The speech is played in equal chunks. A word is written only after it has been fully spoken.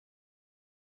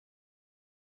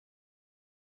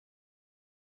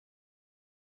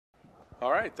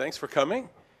All right, thanks for coming,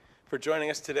 for joining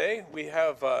us today. We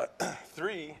have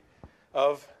three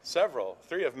of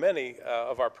many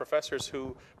of our professors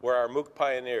who were our MOOC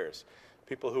pioneers,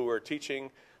 people who were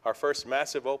teaching our first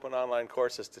massive open online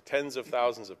courses to tens of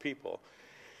thousands of people.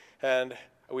 And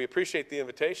we appreciate the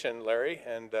invitation, Larry,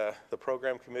 and the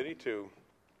program committee to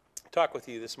talk with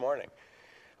you this morning.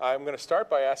 I'm going to start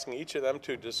by asking each of them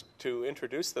to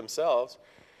introduce themselves.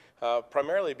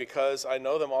 Primarily because I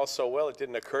know them all so well, it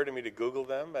didn't occur to me to Google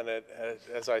them, and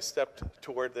as I stepped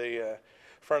toward the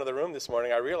front of the room this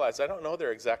morning, I realized I don't know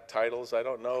their exact titles. I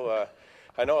don't know,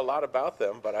 I know a lot about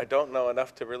them, but I don't know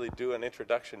enough to really do an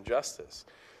introduction justice.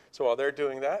 So while they're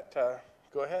doing that,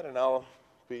 go ahead and I'll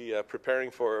be preparing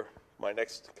for my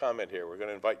next comment here. We're going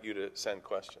to invite you to send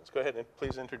questions. Go ahead and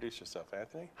please introduce yourself,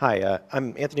 Anthony. Hi,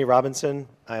 I'm Anthony Robinson.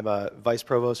 I'm a Vice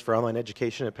Provost for Online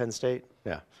Education at Penn State.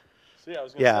 Yeah. See, I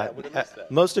was going to say, I would have missed that.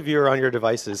 Most of you are on your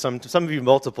devices, some of you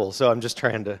multiple, so I'm just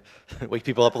trying to wake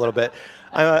people up a little bit.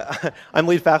 I'm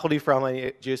lead faculty for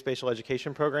online geospatial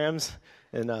education programs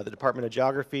in the Department of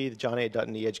Geography, the John A.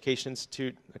 Dutton E-Education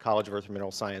Institute, the College of Earth and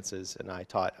Mineral Sciences, and I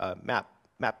taught MOOC.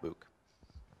 Very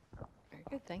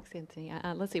good, thanks, Anthony.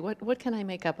 Let's see, what can I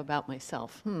make up about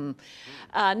myself?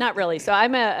 Not really. So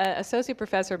I'm an associate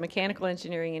professor of mechanical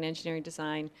engineering and engineering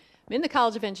design. I'm in the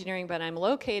College of Engineering, but I'm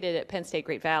located at Penn State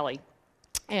Great Valley.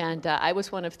 And I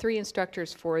was one of 3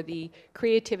 instructors for the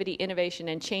Creativity, Innovation,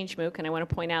 and Change MOOC. And I want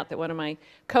to point out that one of my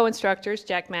co-instructors,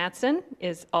 Jack Matson,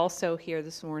 is also here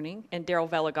this morning. And Daryl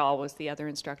Velagal was the other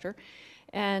instructor.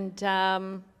 And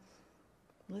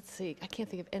let's see, I can't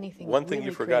think of anything. One thing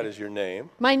you forgot is your name.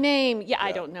 My name, yeah,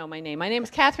 I don't know my name. My name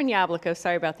is Kathryn Jablokow,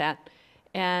 sorry about that.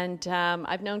 And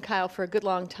I've known Kyle for a good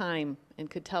long time and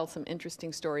could tell some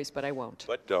interesting stories, but I won't.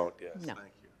 But don't, yes. No. Thank you.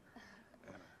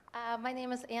 My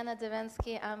name is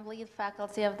Divinsky. I'm lead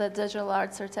faculty of the Digital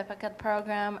Art Certificate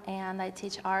Program, and I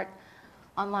teach art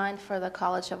online for the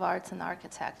College of Arts and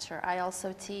Architecture. I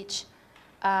also teach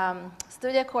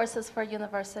studio courses for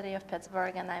University of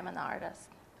Pittsburgh, and I'm an artist.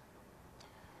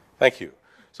 Thank you.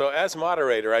 So as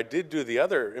moderator, I did do the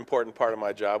other important part of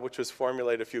my job, which was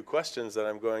formulate a few questions that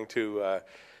I'm going to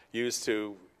use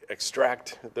to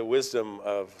extract the wisdom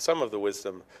of some of the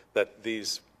wisdom that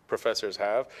these professors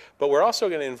have. But we're also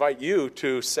going to invite you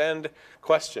to send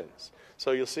questions.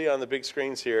 So you'll see on the big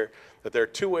screens here that there are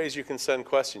 2 ways you can send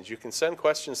questions. You can send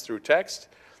questions through text,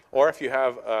 or if you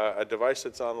have a device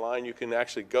that's online, you can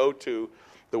actually go to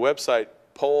the website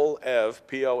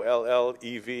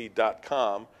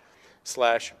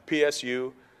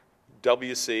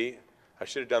pollev.com/PSUWC. I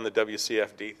should have done the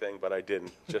WCFD thing, but I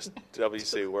didn't. Just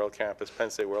WC, World Campus, Penn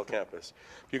State World Campus.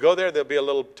 If you go there, there'll be a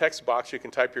little text box. You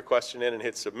can type your question in and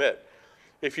hit submit.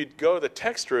 If you go the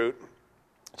text route,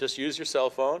 just use your cell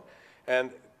phone,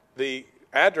 and the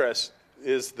address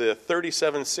is the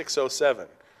 37607.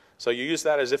 So you use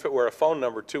that as if it were a phone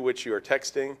number to which you are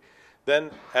texting.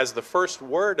 Then, as the first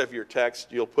word of your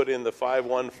text, you'll put in the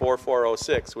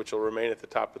 514406, which will remain at the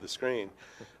top of the screen,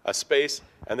 a space,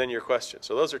 and then your question.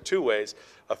 So those are 2 ways.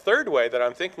 A third way that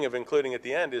I'm thinking of including at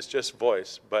the end is just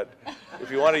voice. But if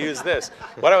you want to use this,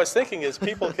 what I was thinking is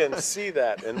people can see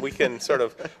that, and we can sort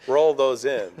of roll those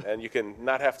in, and you can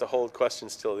not have to hold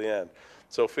questions till the end.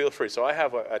 So feel free. So I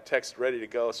have a text ready to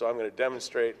go, so I'm going to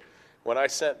demonstrate. When I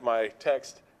sent my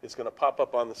text, it's going to pop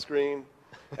up on the screen,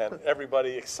 and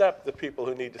everybody except the people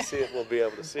who need to see it will be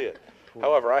able to see it.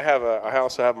 However, I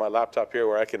also have my laptop here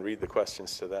where I can read the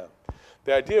questions to them.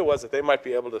 The idea was that they might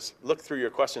be able to look through your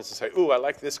questions and say, ooh, I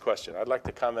like this question. I'd like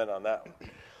to comment on that one.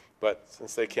 But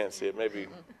since they can't see it, maybe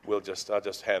I'll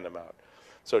just hand them out.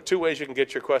 So 2 ways you can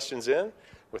get your questions in.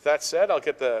 With that said, I'll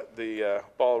get the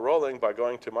ball rolling by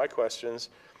going to my questions,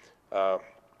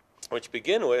 which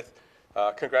begin with,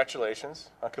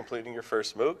 congratulations on completing your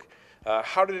first MOOC.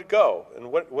 How did it go?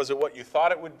 And was it what you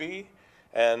thought it would be?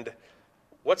 And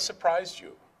what surprised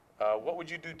you? What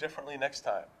would you do differently next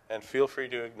time? And feel free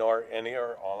to ignore any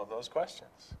or all of those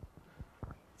questions.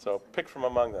 So pick from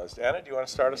among those. Anna, do you want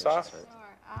to start us off? Sure.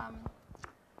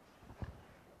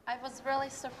 I was really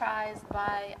surprised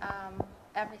by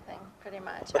everything, pretty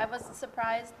much. I was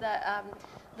surprised that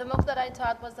the MOOC that I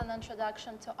taught was an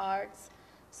introduction to arts.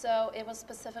 So it was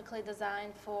specifically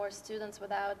designed for students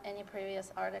without any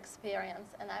previous art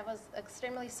experience. And I was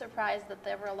extremely surprised that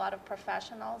there were a lot of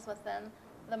professionals within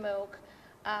the MOOC,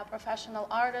 professional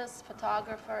artists,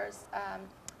 photographers,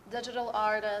 digital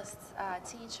artists,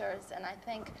 teachers. And I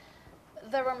think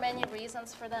there were many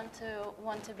reasons for them to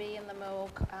want to be in the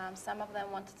MOOC. Some of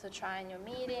them wanted to try a new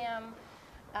medium.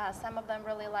 Some of them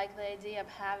really liked the idea of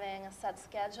having a set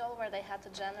schedule where they had to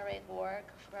generate work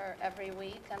for every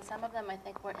week. And some of them, I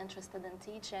think, were interested in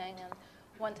teaching and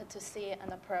wanted to see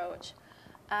an approach.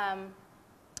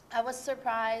 I was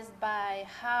surprised by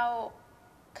how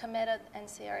committed and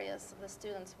serious the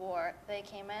students were. They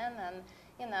came in and,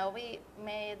 you know, we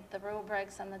made the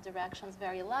rubrics and the directions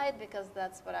very light because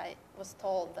that's what I was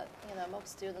told, that, you know, MOOC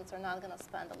students are not going to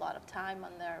spend a lot of time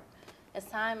on their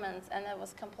assignments, and it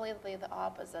was completely the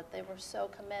opposite. They were so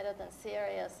committed and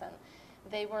serious, and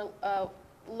they were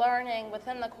learning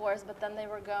within the course, but then they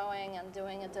were going and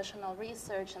doing additional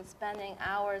research and spending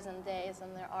hours and days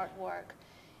in their artwork,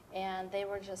 and they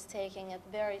were just taking it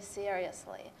very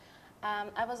seriously.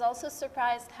 I was also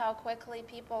surprised how quickly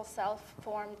people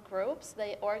self-formed groups.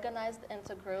 They organized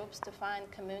into groups to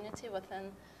find community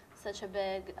within such a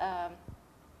big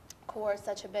course,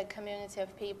 such a big community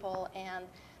of people, and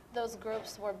those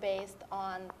groups were based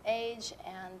on age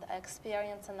and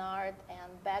experience in art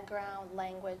and background,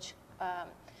 language.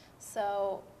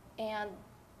 And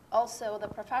also the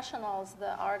professionals,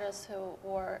 the artists who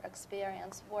were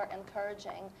experienced, were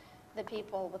encouraging the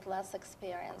people with less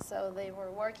experience. So they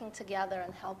were working together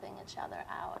and helping each other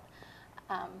out.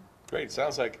 Great.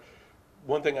 Sounds like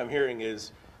one thing I'm hearing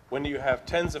is when you have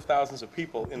tens of thousands of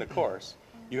people in a course,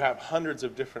 you have hundreds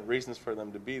of different reasons for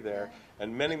them to be there,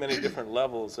 and many, many different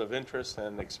levels of interest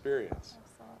and experience.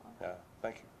 Absolutely. Yeah,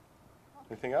 thank you.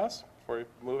 Anything else before we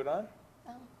move it on?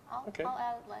 Okay. I'll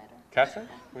add it later. Kathryn,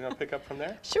 we want to pick up from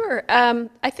there? Sure.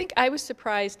 I think I was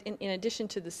surprised, in addition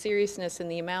to the seriousness and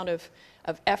the amount of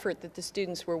effort that the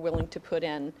students were willing to put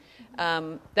in.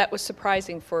 That was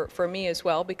surprising for me as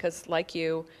well, because like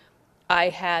you, I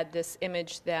had this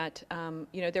image that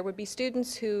you know, there would be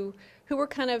students who were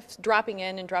kind of dropping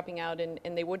in and dropping out,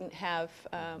 and they wouldn't have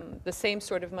the same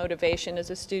sort of motivation as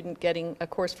a student getting a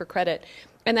course for credit.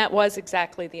 And that was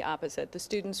exactly the opposite. The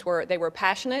students were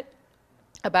passionate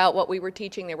about what we were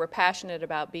teaching. They were passionate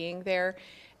about being there.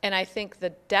 And I think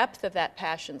the depth of that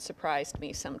passion surprised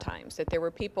me sometimes, that there were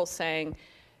people saying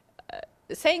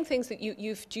things that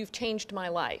you've changed my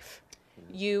life.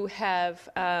 You've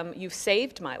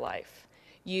saved my life.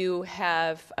 You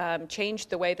have changed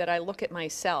the way that I look at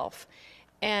myself.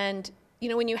 And, you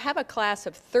know, when you have a class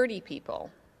of 30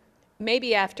 people,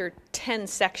 maybe after 10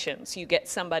 sections you get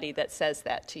somebody that says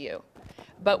that to you.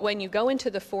 But when you go into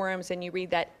the forums and you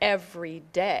read that every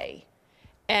day,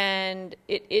 and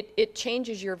it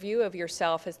changes your view of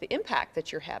yourself as the impact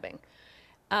that you're having.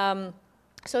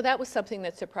 So that was something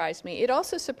that surprised me. It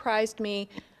also surprised me,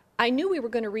 I knew we were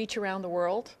going to reach around the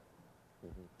world.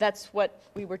 That's what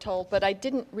we were told, but I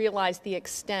didn't realize the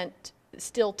extent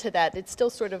still to that. It's still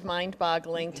sort of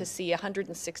mind-boggling to see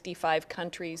 165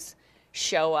 countries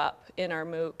show up in our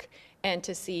MOOC, and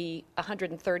to see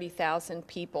 130,000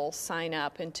 people sign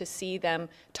up, and to see them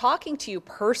talking to you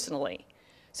personally.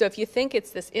 So if you think it's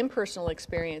this impersonal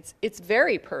experience, it's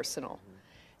very personal.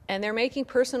 And they're making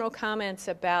personal comments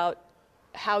about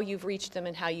how you've reached them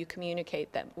and how you communicate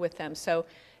with them. So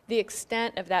the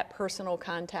extent of that personal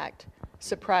contact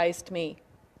surprised me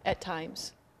at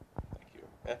times. Thank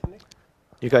you. Anthony?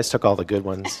 You guys took all the good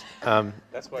ones.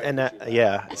 That's why. And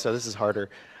yeah, so this is harder.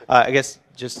 I guess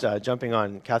just jumping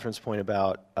on Kathryn's point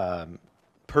about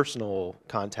personal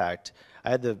contact, I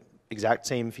had the exact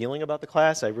same feeling about the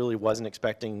class. I really wasn't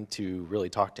expecting to really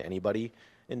talk to anybody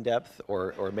in depth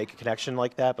or make a connection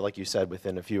like that, but like you said,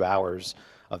 within a few hours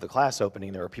of the class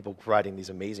opening, there were people providing these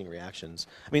amazing reactions.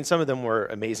 I mean, some of them were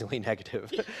amazingly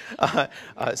negative.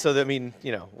 So that, I mean,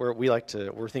 you know,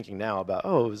 we're thinking now about,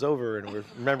 oh, it was over, and we're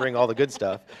remembering all the good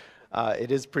stuff.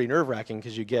 It is pretty nerve-wracking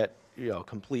because you get, you know,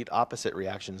 complete opposite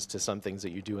reactions to some things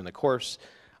that you do in the course.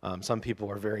 Some people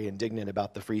are very indignant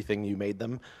about the free thing you made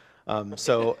them.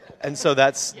 So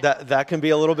that can be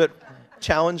a little bit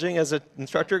challenging as an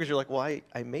instructor, because you're like, well,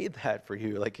 I made that for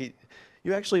you. Like,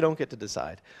 you actually don't get to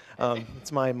decide.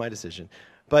 It's my decision.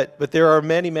 But there are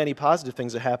many, many positive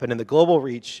things that happen, and the global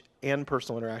reach and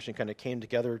personal interaction kind of came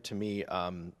together to me.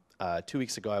 2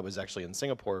 weeks ago, I was actually in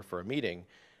Singapore for a meeting,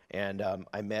 and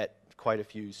I met quite a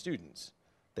few students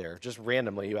there, just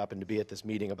randomly. You happened to be at this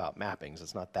meeting about mappings.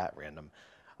 It's not that random.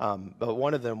 But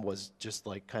one of them was just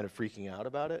like kind of freaking out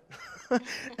about it.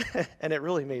 And it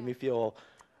really made me feel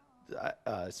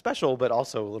special, but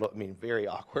also a little, I mean, very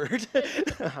awkward.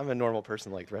 I'm a normal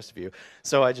person like the rest of you.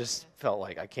 So I just felt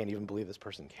like, I can't even believe this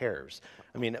person cares.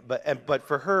 I mean, but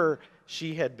for her,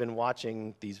 she had been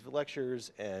watching these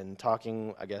lectures and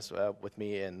talking, I guess, with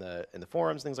me in the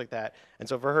forums, things like that. And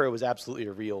so for her, it was absolutely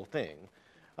a real thing.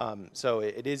 So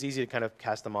it is easy to kind of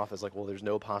cast them off as like, well, there's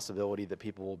no possibility that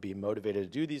people will be motivated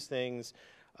to do these things,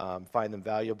 find them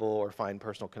valuable, or find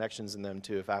personal connections in them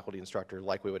to a faculty instructor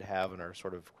like we would have in our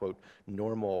sort of, quote,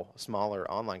 normal, smaller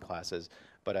online classes.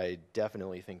 But I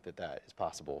definitely think that that is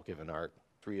possible given our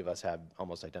three of us have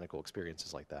almost identical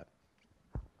experiences like that.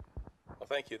 Well,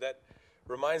 thank you. That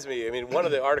reminds me, I mean, one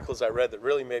of the articles I read that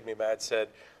really made me mad said,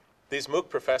 these MOOC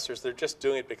professors, they're just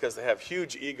doing it because they have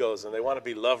huge egos and they want to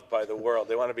be loved by the world.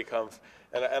 They want to become,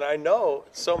 and I know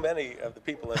so many of the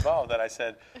people involved that I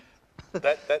said,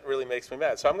 that really makes me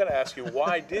mad. So I'm going to ask you,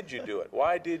 why did you do it?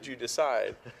 Why did you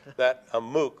decide that a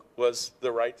MOOC was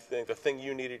the right thing, the thing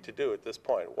you needed to do at this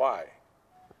point? Why?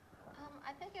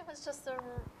 I think it was just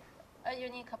a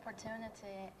unique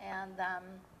opportunity, and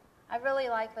I really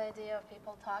like the idea of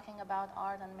people talking about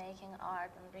art and making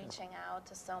art and reaching out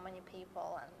to so many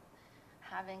people and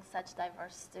having such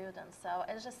diverse students. So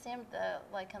it just seemed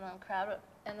like an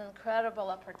incredible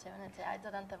opportunity. I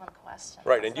didn't even question.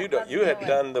 Right, and you had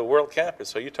done the World Campus,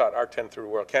 so you taught Art 10 through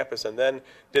World Campus, and then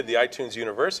did the iTunes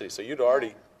University, so you'd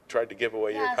already tried to give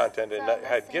away your content and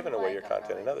had given away your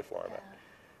content in other format.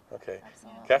 Okay.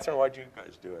 Absolutely. Kathryn, why'd you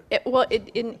guys do it? Well,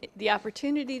 in the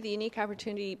opportunity, the unique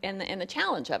opportunity, and the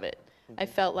challenge of it, I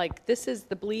felt like this is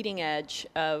the bleeding edge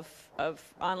of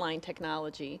online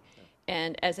technology.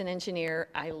 And as an engineer,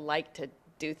 I like to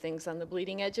do things on the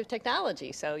bleeding edge of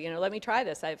technology. So, let me try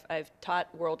this. I've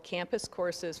taught World Campus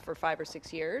courses for 5 or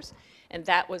 6 years, and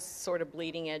that was sort of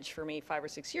bleeding edge for me 5 or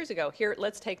 6 years ago. Here,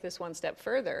 let's take this one step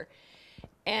further.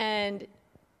 And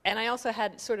I also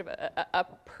had sort of a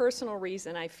personal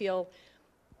reason. I feel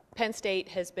Penn State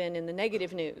has been in the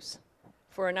negative news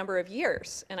for a number of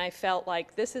years, and I felt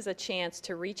like this is a chance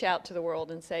to reach out to the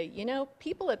world and say,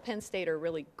 people at Penn State are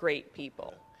really great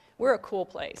people. We're a cool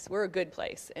place, we're a good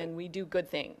place, and we do good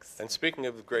things. And speaking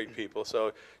of great people,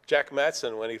 so Jack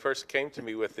Mattson, when he first came to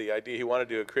me with the idea he wanted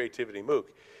to do a creativity MOOC,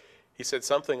 he said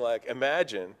something like,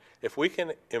 imagine if we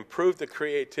can improve the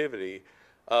creativity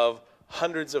of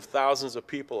hundreds of thousands of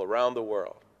people around the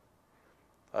world.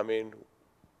 I mean,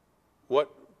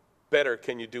 what better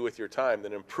can you do with your time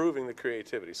than improving the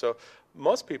creativity? So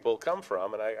most people come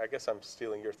from, and I guess I'm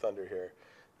stealing your thunder here,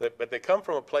 but they come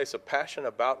from a place of passion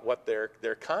about what their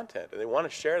content, and they want to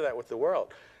share that with the world.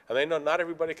 And they know not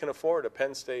everybody can afford a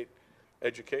Penn State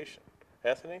education.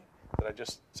 Anthony, did I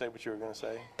just say what you were going to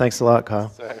say? Thanks a lot,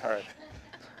 Kyle. All right.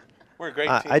 We're a great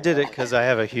team. I did it because I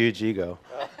have a huge ego.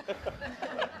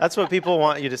 That's what people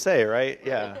want you to say, right?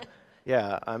 Yeah.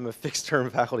 Yeah, I'm a fixed-term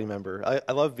faculty member.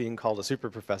 I love being called a super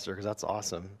professor because that's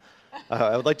awesome.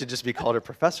 I would like to just be called a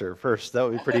professor first. That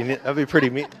would be pretty neat. That would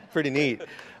be pretty neat.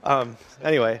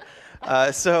 Anyway,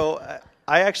 so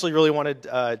I actually really wanted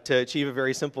to achieve a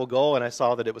very simple goal, and I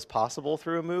saw that it was possible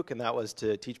through a MOOC, and that was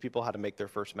to teach people how to make their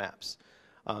first maps.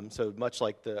 So much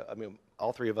like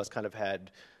all three of us kind of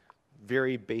had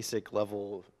very basic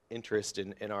level interest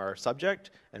in our subject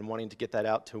and wanting to get that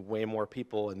out to way more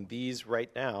people, and these right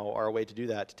now are a way to do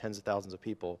that to tens of thousands of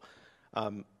people.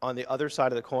 On the other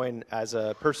side of the coin, as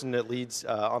a person that leads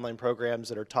online programs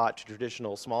that are taught to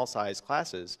traditional small size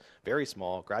classes, very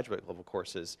small graduate level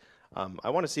courses, I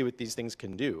want to see what these things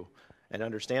can do and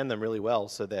understand them really well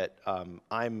so that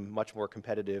I'm much more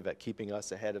competitive at keeping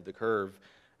us ahead of the curve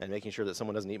and making sure that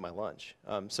someone doesn't eat my lunch.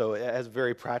 So it has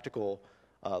very practical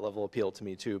level appeal to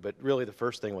me too, but really the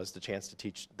first thing was the chance to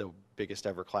teach the biggest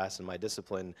ever class in my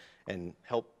discipline and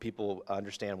help people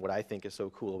understand what I think is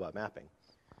so cool about mapping.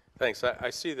 Thanks.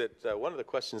 I see that one of the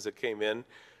questions that came in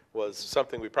was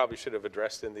something we probably should have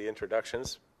addressed in the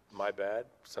introductions. My bad,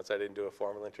 since I didn't do a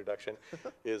formal introduction,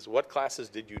 is what classes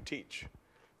did you teach?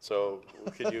 So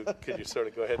could you sort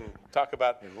of go ahead and talk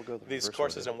about these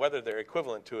courses and whether they're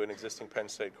equivalent to an existing Penn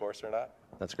State course or not?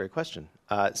 That's a great question.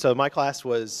 So my class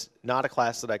was not a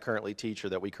class that I currently teach or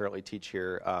that we currently teach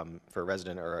here for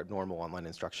resident or normal online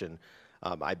instruction.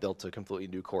 I built a completely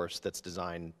new course that's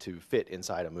designed to fit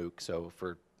inside a MOOC. So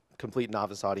for complete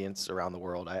novice audience around the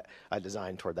world, I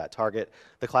designed toward that target.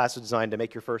 The class was designed to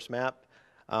make your first map,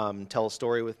 tell a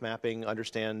story with mapping,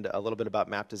 understand a little bit about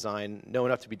map design, know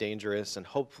enough to be dangerous, and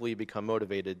hopefully become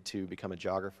motivated to become a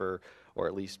geographer or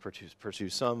at least pursue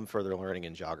some further learning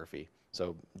in geography.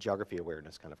 So geography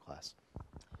awareness kind of class.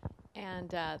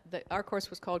 And our course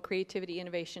was called Creativity,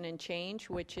 Innovation, and Change,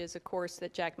 which is a course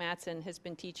that Jack Mattson has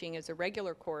been teaching as a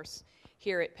regular course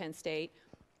here at Penn State,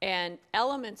 and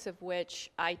elements of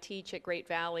which I teach at Great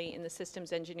Valley in the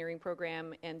Systems Engineering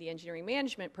program and the Engineering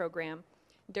Management program.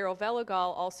 Daryl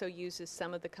Velagal also uses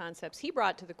some of the concepts he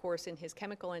brought to the course in his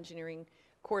chemical engineering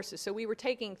courses. So we were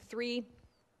taking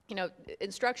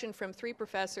instruction from 3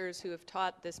 professors who have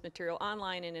taught this material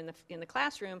online and in the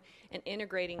classroom and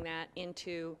integrating that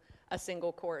into a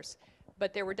single course.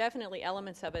 But there were definitely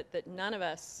elements of it that none of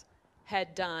us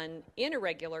had done in a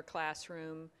regular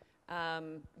classroom,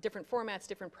 different formats,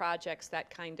 different projects, that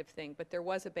kind of thing. But there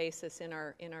was a basis in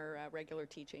our regular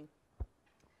teaching.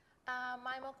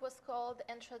 My MOOC was called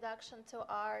Introduction to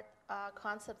Art,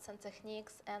 Concepts and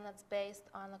Techniques, and it's based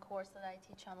on the course that I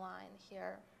teach online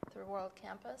here through World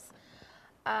Campus.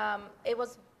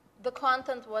 The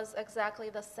content was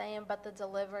exactly the same, but the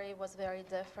delivery was very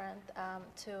different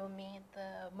to meet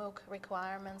the MOOC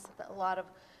requirements, a lot of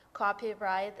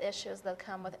copyright issues that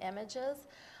come with images.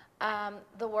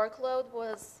 The workload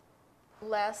was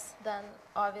less than,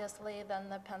 obviously, than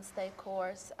the Penn State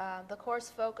course. The course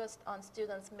focused on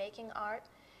students making art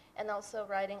and also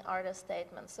writing artist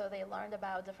statements. So they learned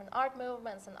about different art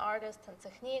movements and artists and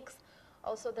techniques.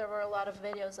 Also, there were a lot of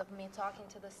videos of me talking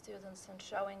to the students and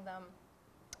showing them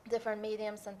different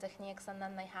mediums and techniques, and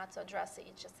then they had to address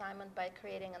each assignment by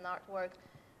creating an artwork,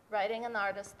 writing an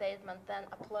artist statement, then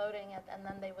uploading it, and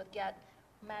then they would get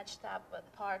matched up with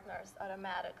partners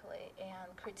automatically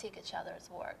and critique each other's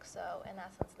work. So in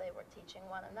essence, they were teaching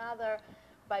one another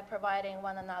by providing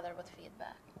one another with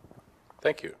feedback.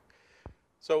 Thank you.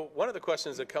 So one of the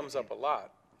questions that comes up a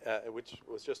lot, which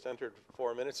was just entered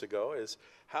 4 minutes ago, is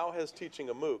how has teaching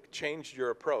a MOOC changed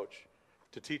your approach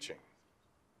to teaching?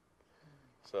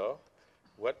 So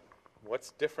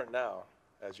what's different now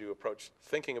as you approach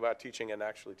thinking about teaching and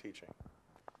actually teaching?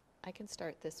 I can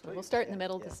start this one. Please. We'll start in the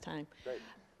middle this time. Great.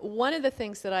 One of the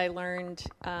things that I learned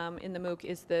in the MOOC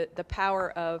is the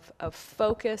power of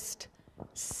focused,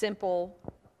 simple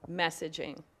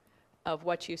messaging of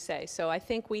what you say. So I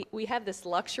think we have this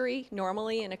luxury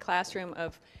normally in a classroom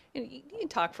of, you can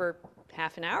talk for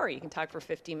half an hour, you can talk for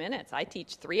 50 minutes. I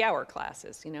teach 3-hour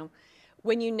classes, you know.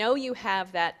 When you know you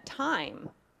have that time,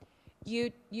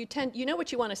 you know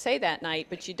what you want to say that night,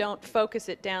 but you don't focus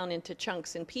it down into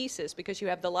chunks and pieces because you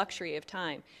have the luxury of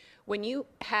time. When you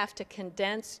have to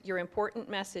condense your important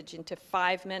message into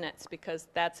 5 minutes, because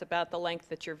that's about the length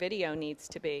that your video needs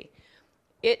to be,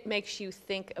 it makes you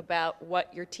think about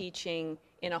what you're teaching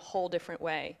in a whole different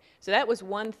way. So that was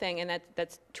one thing, and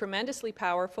that's tremendously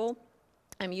powerful.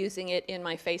 I'm using it in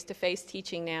my face-to-face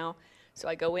teaching now. So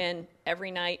I go in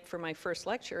every night for my first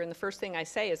lecture, and the first thing I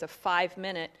say is a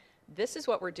 5-minute, this is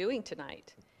what we're doing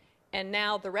tonight. And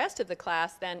now the rest of the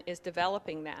class then is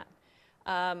developing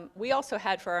that. We also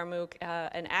had for our MOOC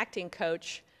an acting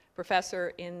coach,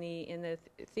 professor in the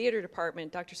theater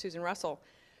department, Dr. Susan Russell,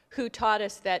 who taught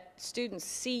us that students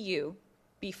see you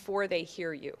before they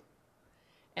hear you.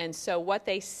 And so what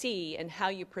they see and how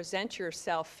you present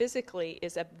yourself physically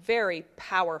is a very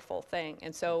powerful thing.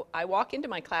 And so I walk into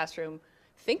my classroom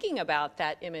thinking about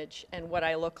that image and what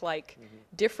I look like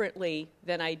differently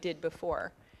than I did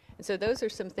before. And so those are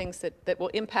some things that will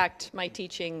impact my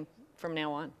teaching from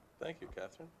now on. Thank you,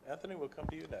 Kathryn. Anthony, we'll come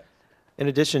to you next. In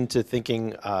addition to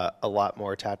thinking a lot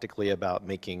more tactically about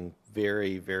making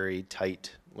very, very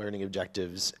tight learning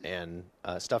objectives and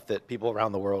stuff that people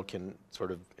around the world can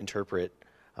sort of interpret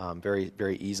very,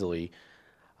 very easily,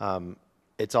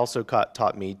 it's also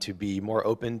taught me to be more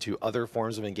open to other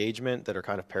forms of engagement that are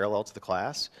kind of parallel to the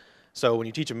class. So when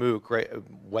you teach a MOOC, right,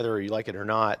 whether you like it or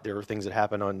not, there are things that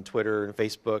happen on Twitter and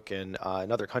Facebook and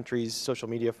in other countries, social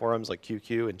media forums like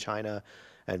QQ in China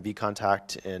and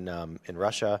VKontakte in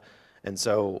Russia. And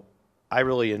so I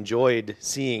really enjoyed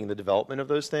seeing the development of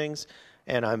those things.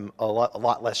 And I'm a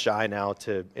lot less shy now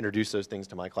to introduce those things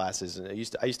to my classes. And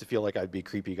I used to feel like I'd be a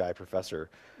creepy guy professor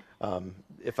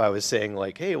if I was saying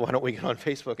like, hey, why don't we get on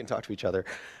Facebook and talk to each other?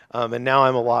 And now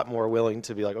I'm a lot more willing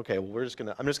to be like, okay, well,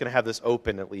 I'm just gonna have this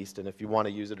open at least, and if you want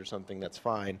to use it or something, that's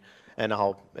fine. And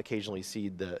I'll occasionally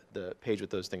seed the page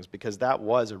with those things, because that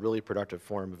was a really productive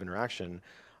form of interaction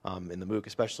in the MOOC,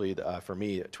 especially for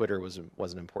me. Twitter was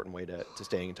an important way to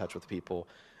staying in touch with people,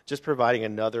 just providing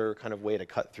another kind of way to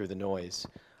cut through the noise.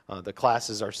 The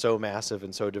classes are so massive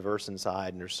and so diverse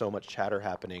inside, and there's so much chatter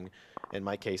happening. In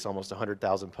my case, almost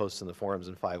 100,000 posts in the forums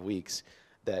in 5 weeks,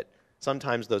 that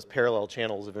sometimes those parallel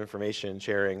channels of information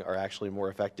sharing are actually more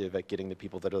effective at getting the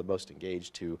people that are the most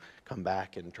engaged to come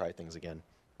back and try things again.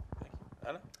 Thank you.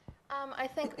 Anna? I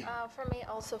think for me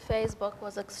also Facebook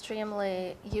was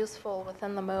extremely useful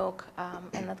within the MOOC,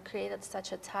 and it created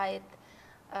such a tight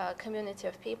community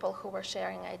of people who were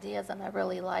sharing ideas, and I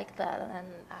really liked that. And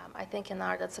I think in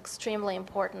art it's extremely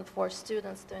important for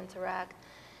students to interact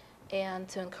and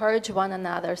to encourage one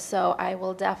another, so I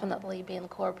will definitely be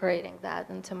incorporating that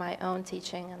into my own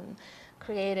teaching and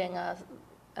creating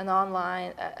an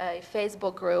online, a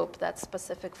Facebook group that's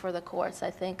specific for the course. I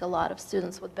think a lot of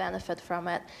students would benefit from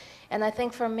it. And I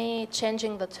think for me,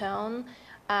 changing the tone,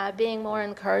 being more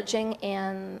encouraging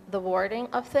in the wording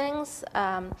of things.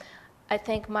 I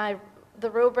think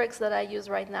the rubrics that I use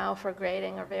right now for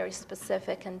grading are very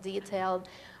specific and detailed,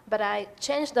 but I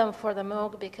changed them for the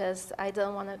MOOC because I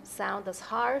don't want to sound as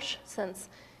harsh, since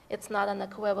it's not an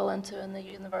equivalent to a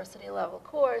university level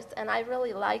course, and I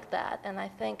really like that. And I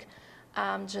think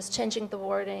just changing the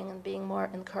wording and being more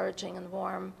encouraging and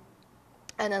warm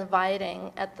and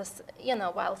inviting at this,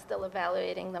 while still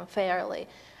evaluating them fairly,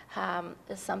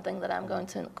 is something that I'm going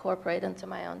to incorporate into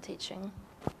my own teaching.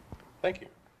 Thank you.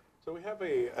 So we have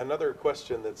another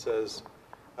question that says,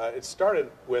 it started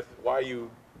with why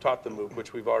you taught the MOOC,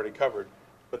 which we've already covered,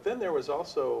 but then there was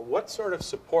also what sort of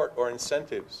support or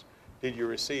incentives did you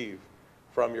receive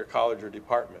from your college or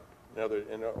department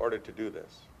in order to do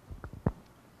this?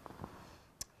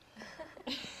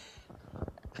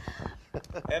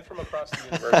 And from across the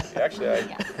university.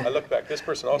 Actually, I look back. This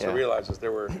person also realizes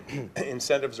there were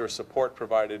incentives or support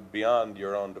provided beyond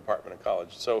your own department and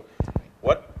college. So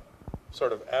what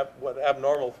sort of what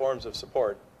abnormal forms of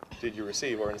support did you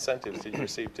receive or incentives did you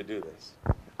receive to do this?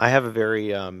 I have a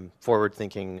very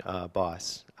forward-thinking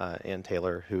boss, Ann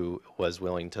Taylor, who was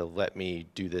willing to let me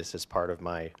do this as part of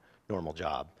my normal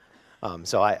job.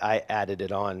 So I added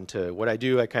it on to what I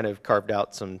do. I kind of carved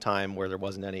out some time where there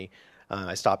wasn't any.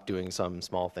 I stopped doing some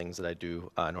small things that I do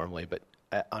normally, but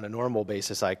on a normal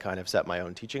basis, I kind of set my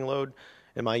own teaching load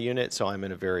in my unit, so I'm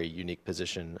in a very unique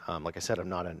position. Like I said, I'm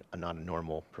not a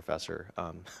normal professor.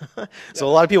 So a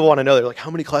lot of people want to know, they're like,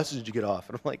 how many classes did you get off?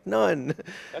 And I'm like, none,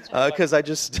 because I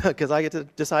get to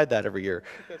decide that every year.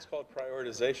 I think that's called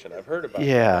prioritization. I've heard about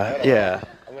that. Yeah.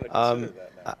 I'm going to consider that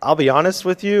now. I'll be honest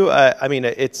with you. I mean,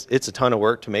 it's a ton of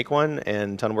work to make one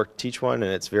and a ton of work to teach one,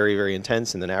 and it's very, very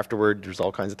intense. And then afterward, there's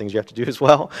all kinds of things you have to do as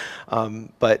well.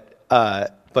 But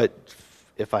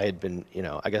if I had been,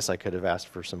 I guess I could have asked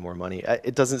for some more money.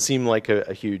 It doesn't seem like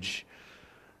a huge.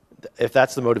 If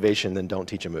that's the motivation, then don't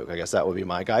teach a MOOC. I guess that would be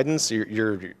my guidance.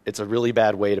 It's a really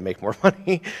bad way to make more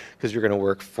money because you're going to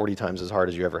work 40 times as hard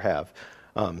as you ever have.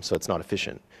 So it's not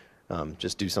efficient.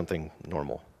 Just do something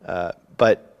normal.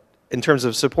 But in terms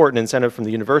of support and incentive from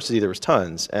the university, there was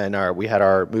tons. And we had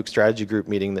our MOOC strategy group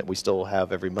meeting that we still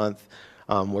have every month,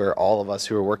 where all of us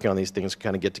who are working on these things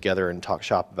kind of get together and talk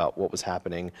shop about what was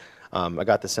happening. I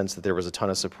got the sense that there was a ton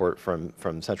of support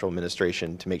from central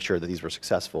administration to make sure that these were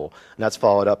successful. And that's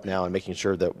followed up now and making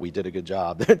sure that we did a good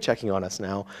job. They're checking on us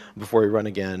now before we run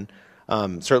again.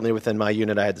 Certainly within my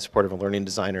unit, I had the support of a learning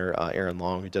designer, Aaron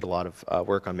Long, who did a lot of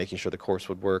work on making sure the course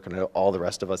would work. And all the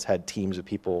rest of us had teams of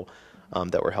people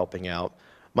that were helping out.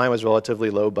 Mine was relatively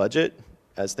low budget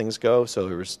as things go. So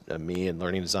there was me and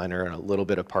learning designer and a little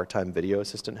bit of part-time video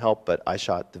assistant help. But I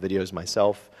shot the videos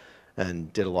myself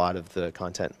and did a lot of the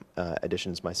content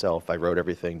additions myself. I wrote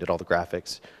everything, did all the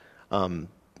graphics.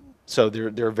 So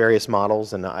there are various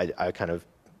models, and I kind of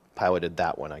piloted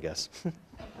that one, I guess.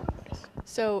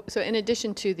 So in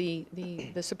addition to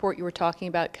the support you were talking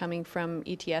about coming from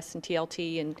ETS and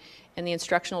TLT and the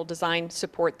instructional design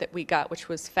support that we got, which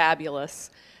was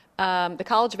fabulous, the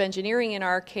College of Engineering in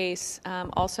our case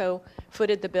also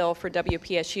footed the bill for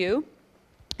WPSU.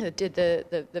 It did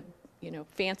the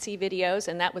fancy videos,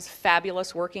 and that was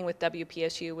fabulous. Working with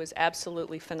WPSU was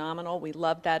absolutely phenomenal. We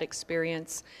loved that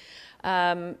experience.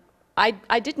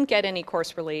 I didn't get any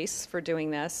course release for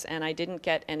doing this, and I didn't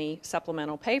get any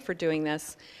supplemental pay for doing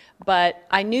this, but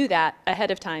I knew that ahead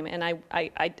of time, and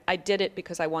I did it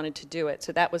because I wanted to do it.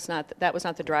 So that was not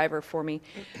the driver for me.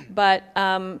 But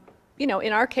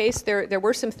in our case, there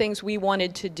were some things we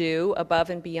wanted to do above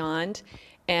and beyond,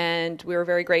 and we were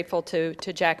very grateful to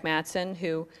Jack Mattson,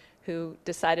 who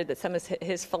decided that some of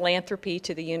his philanthropy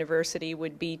to the university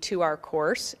would be to our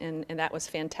course, and that was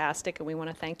fantastic, and we want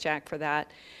to thank Jack for that.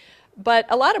 But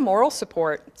a lot of moral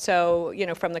support. So,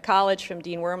 from the college, from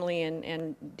Dean Wormley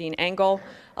and Dean Engel,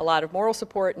 a lot of moral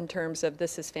support in terms of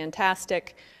this is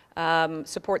fantastic.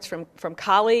 Supports from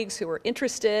colleagues who were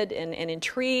interested and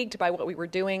intrigued by what we were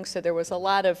doing. So there was a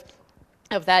lot of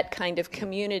that kind of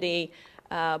community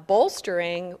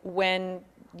bolstering when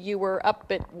you were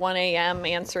up at 1 a.m.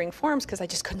 answering forms, because I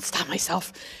just couldn't stop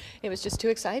myself. It was just too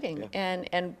exciting. Yeah.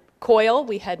 And COIL,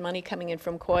 we had money coming in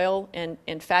from COIL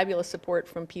and fabulous support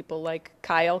from people like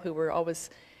Kyle, who were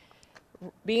always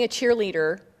being a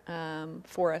cheerleader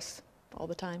for us all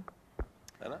the time.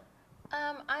 Anna?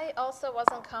 I also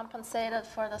wasn't compensated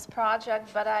for this project,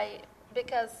 but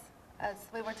because as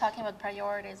we were talking about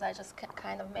priorities, I just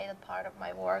kind of made it part of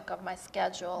my work, of my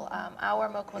schedule. Our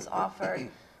MOOC was offered,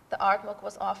 the art MOOC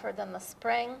was offered in the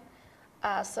spring,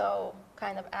 so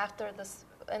kind of after this,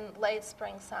 in late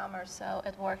spring, summer, so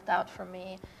it worked out for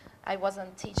me. I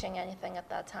wasn't teaching anything at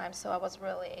that time, so I was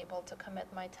really able to commit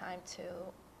my time to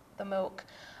the MOOC.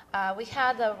 We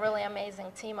had a really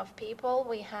amazing team of people.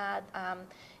 We had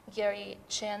Gary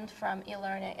Chin from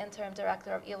eLearning, interim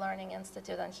director of eLearning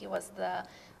Institute, and he was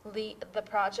the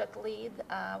project lead.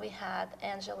 We had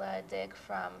Angela Dick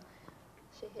from,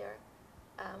 is she here?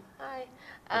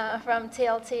 Hi, from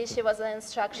TLT. She was an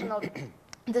instructional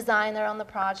designer on the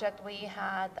project. We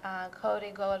had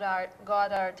Cody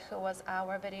Goddard, who was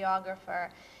our videographer.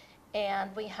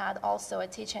 And we had also a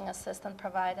teaching assistant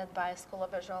provided by School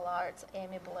of Visual Arts,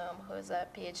 Amy Bloom, who is a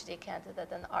PhD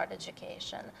candidate in art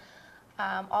education.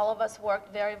 All of us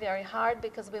worked very, very hard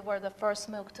because we were the first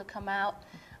MOOC to come out.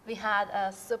 We had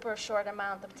a super short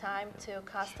amount of time to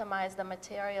customize the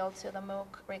material to the MOOC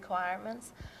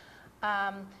requirements.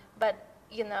 But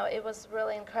you know, it was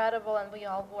really incredible, and we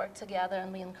all worked together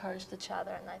and we encouraged each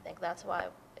other, and I think that's why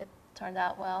it turned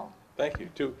out well. Thank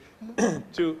you.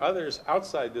 To others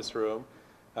outside this room,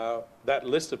 that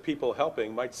list of people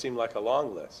helping might seem like a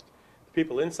long list. The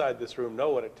people inside this room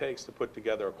know what it takes to put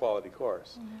together a quality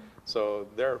course. So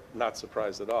they're not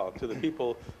surprised at all. To the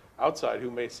people outside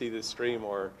who may see this stream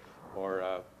or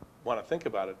want to think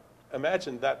about it,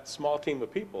 imagine that small team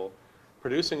of people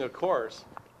producing a course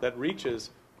that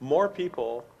reaches more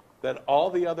people than all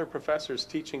the other professors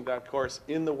teaching that course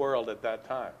in the world at that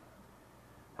time.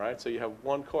 Right? So you have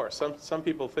one course. Some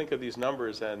people think of these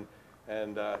numbers and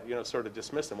you know, sort of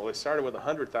dismiss them. Well, they started with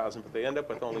 100,000, but they end up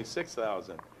with only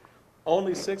 6,000.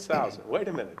 Only 6,000. Wait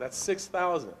a minute, that's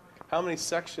 6,000. How many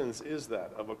sections is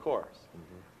that of a course?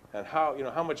 And how, you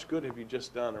know, how much good have you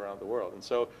just done around the world? And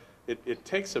so it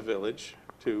takes a village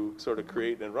to sort of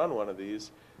create and run one of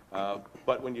these.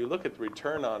 But when you look at the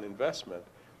return on investment,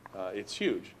 it's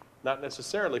huge. Not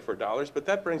necessarily for dollars, but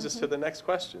that brings us to the next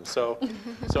question. So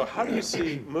how do you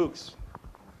see MOOCs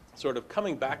sort of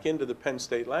coming back into the Penn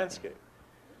State landscape?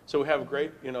 So we have a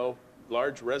great, you know,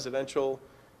 large residential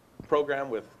program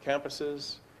with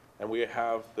campuses, and we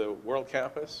have the World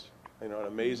Campus, you know, an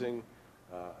amazing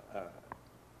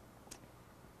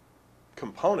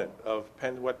component of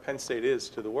what Penn State is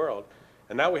to the world.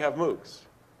 And now we have MOOCs.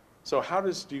 So how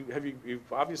does,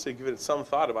 you've obviously given it some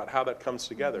thought about how that comes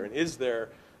together, and is there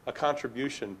a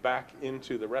contribution back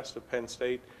into the rest of Penn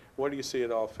State? Where do you see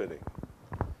it all fitting?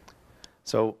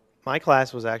 So my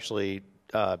class was actually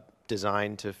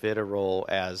designed to fit a role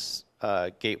as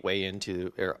a gateway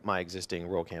into my existing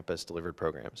rural campus delivered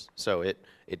programs. So it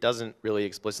doesn't really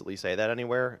explicitly say that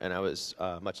anywhere, and I was,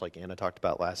 much like Anna talked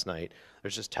about last night,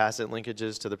 there's just tacit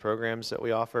linkages to the programs that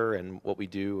we offer and what we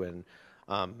do, and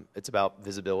it's about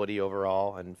visibility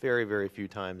overall, and very, very few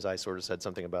times I sort of said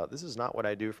something about, this is not what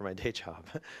I do for my day job.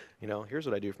 You know, here's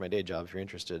what I do for my day job if you're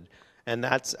interested. And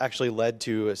that's actually led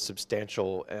to a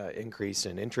substantial increase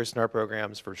in interest in our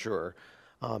programs for sure.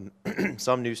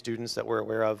 Some new students that we're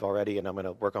aware of already, and I'm going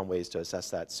to work on ways to assess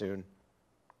that soon.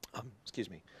 Excuse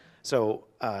me. So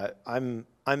I'm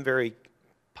very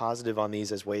positive on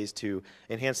these as ways to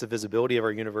enhance the visibility of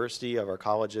our university, of our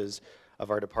colleges, of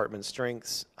our department's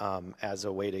strengths, as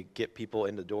a way to get people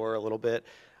in the door a little bit,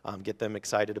 get them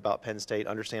excited about Penn State,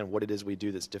 understand what it is we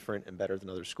do that's different and better than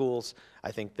other schools.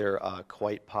 I think they're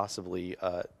quite possibly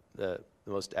the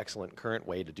most excellent current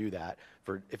way to do that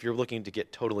for if you're looking to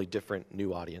get totally different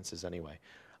new audiences anyway.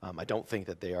 I don't think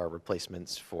that they are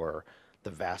replacements for the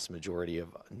vast majority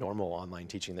of normal online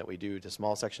teaching that we do to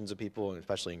small sections of people,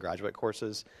 especially in graduate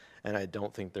courses, and I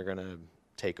don't think they're going to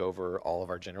take over all of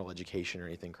our general education or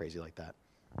anything crazy like that.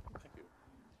 Thank you.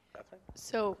 Kathryn?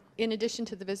 So in addition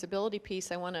to the visibility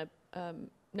piece, I want to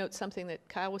note something that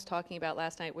Kyle was talking about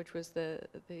last night, which was the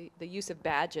use of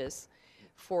badges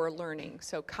for learning,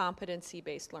 so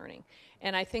competency-based learning.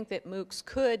 And I think that MOOCs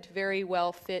could very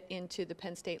well fit into the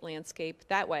Penn State landscape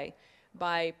that way,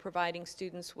 by providing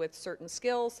students with certain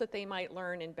skills that they might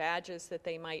learn and badges that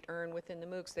they might earn within the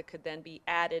MOOCs that could then be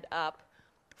added up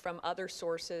from other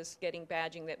sources, getting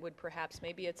badging that would perhaps,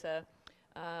 maybe it's a,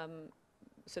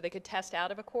 so they could test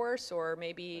out of a course, or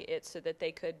maybe it's so that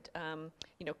they could,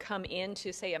 you know, come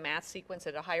into, say, a math sequence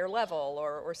at a higher level,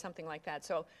 or something like that.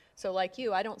 So like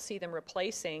you, I don't see them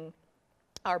replacing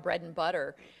our bread and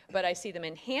butter, but I see them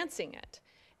enhancing it.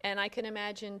 And I can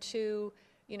imagine, too,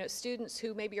 you know, students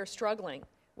who maybe are struggling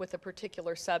with a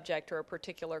particular subject or a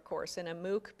particular course, and a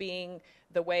MOOC being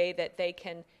the way that they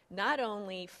can not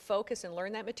only focus and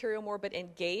learn that material more, but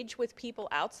engage with people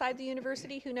outside the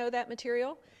university who know that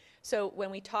material. So when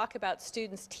we talk about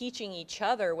students teaching each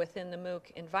other within the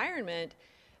MOOC environment,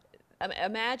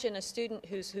 imagine a student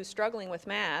who's struggling with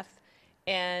math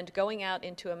and going out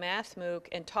into a math MOOC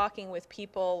and talking with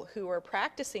people who are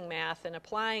practicing math and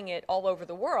applying it all over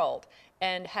the world,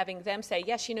 and having them say,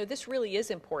 yes, you know, this really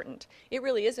is important. It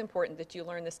really is important that you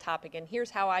learn this topic, and here's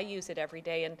how I use it every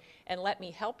day, and let me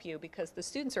help you, because the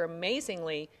students are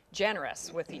amazingly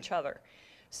generous with each other.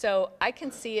 So I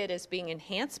can see it as being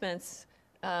enhancements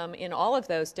in all of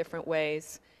those different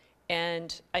ways.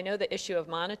 And I know the issue of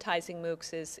monetizing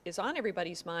MOOCs is on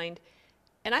everybody's mind.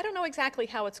 And I don't know exactly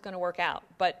how it's going to work out,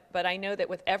 but I know that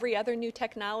with every other new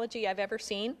technology I've ever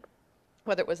seen,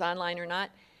 whether it was online or not,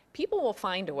 people will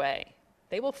find a way.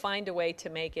 They will find a way to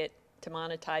make it, to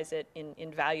monetize it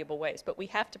in valuable ways. But we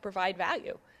have to provide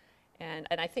value, and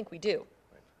I think we do.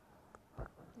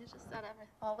 You just said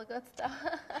all the good stuff.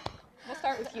 We'll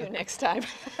start with you next time.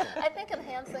 I think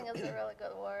enhancing is a really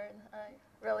good word. I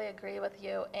really agree with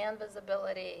you. And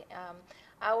visibility.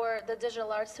 The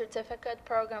digital arts certificate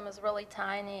program is really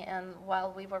tiny, and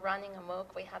while we were running a MOOC,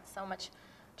 we had so much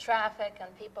traffic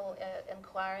and people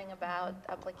inquiring about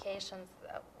applications.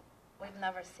 We've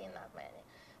never seen that many.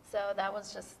 So that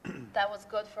was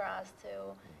good for us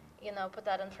to, you know, put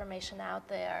that information out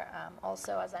there.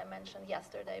 Also, as I mentioned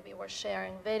yesterday, we were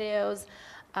sharing videos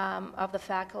of the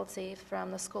faculty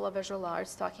from the School of Visual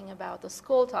Arts talking about the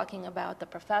school, talking about the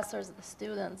professors, the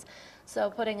students. So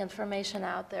putting information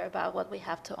out there about what we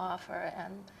have to offer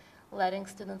and letting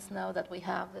students know that we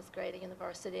have this great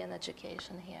university and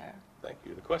education here. Thank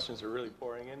you. The questions are really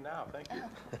pouring in now. Thank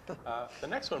you. The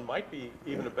next one might be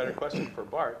even a better question for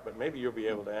Bart, but maybe you'll be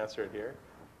able to answer it here.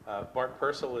 Bart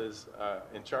Purcell is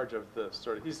in charge of the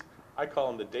I call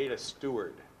him the data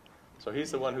steward. So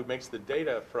he's the one who makes the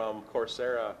data from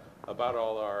Coursera about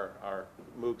all our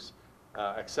MOOCs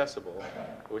accessible,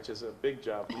 which is a big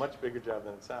job, much bigger job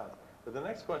than it sounds. But the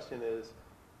next question is,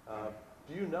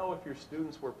 do you know if your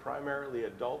students were primarily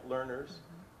adult learners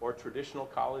or traditional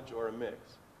college or a mix?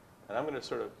 And I'm going to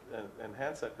sort of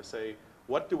enhance that to say,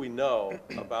 what do we know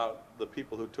about the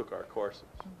people who took our courses?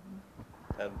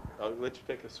 And I'll let you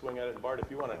take a swing at it. And Bart,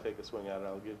 if you want to take a swing at it,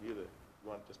 I'll give you you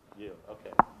want to just yield?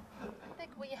 Okay. I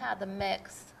think we had a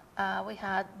mix.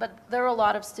 But there were a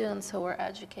lot of students who were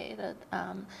educated.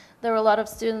 There were a lot of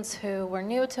students who were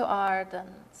new to art, and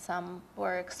some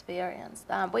were experienced.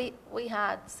 We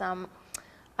had some,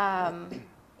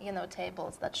 you know,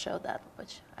 tables that showed that,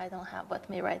 which I don't have with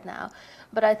me right now.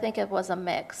 But I think it was a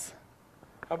mix.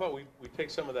 How about we take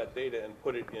some of that data and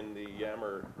put it in the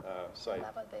Yammer site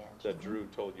that Drew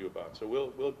told you about. So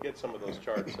we'll get some of those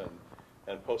charts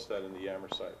and post that in the Yammer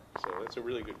site. So that's a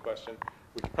really good question.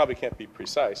 We probably can't be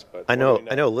precise, but I know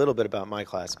a little bit about my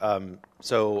class.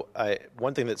 So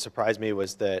one thing that surprised me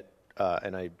was that,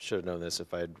 and I should have known this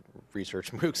if I had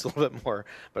researched MOOCs a little bit more,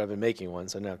 but I've been making one,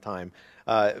 so I don't have time.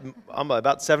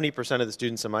 About 70% of the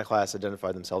students in my class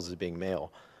identified themselves as being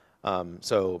male.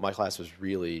 So my class was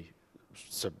really,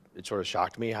 it sort of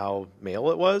shocked me how male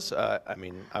it was. I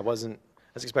mean, I was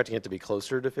expecting it to be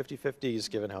closer to 50-50, just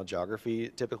given how geography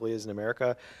typically is in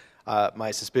America.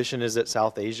 My suspicion is that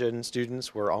South Asian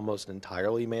students were almost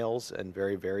entirely males and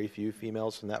very, very few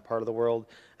females from that part of the world,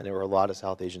 and there were a lot of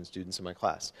South Asian students in my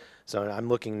class. So I'm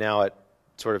looking now at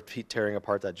sort of tearing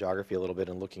apart that geography a little bit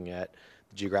and looking at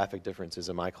the geographic differences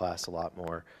in my class a lot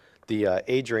more. The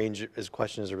age range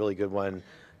question is a really good one.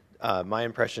 My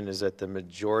impression is that the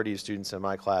majority of students in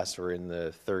my class were in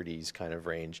the 30s kind of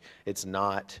range. It's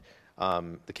not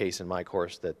the case in my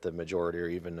course that the majority or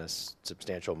even a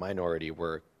substantial minority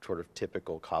were sort of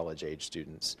typical college-age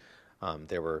students.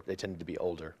 They tended to be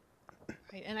older.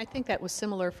 Right, and I think that was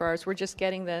similar for ours. We're just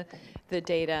getting the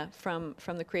data from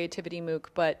the Creativity MOOC,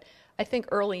 but I think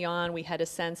early on we had a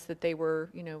sense that they were,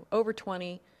 you know, over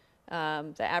 20.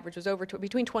 The average was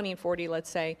between 20 and 40, let's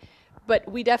say. But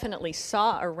we definitely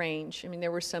saw a range. I mean,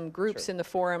 there were some groups in the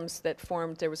forums that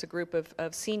formed. There was a group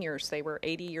of seniors. They were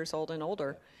 80 years old and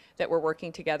older that were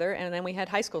working together. And then we had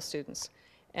high school students.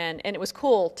 And it was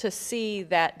cool to see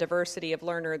that diversity of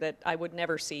learner that I would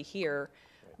never see here.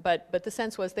 But the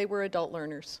sense was they were adult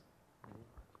learners.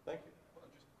 Thank you. Well,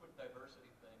 just a quick diversity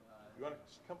thing. You want to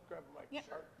just come grab a mic? Yeah.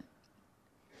 Sure.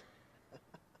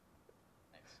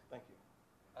 Thanks. Thank you.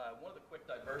 One of the quick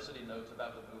diversity notes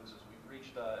about the MOOCs is we've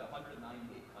reached 198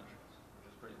 countries,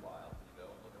 which is pretty wild. You go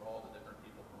and look at all the different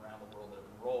people from around the world that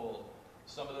have enrolled.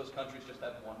 Some of those countries just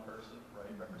have one person,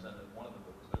 right, represented in one of the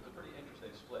MOOCs. So it's a pretty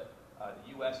interesting split.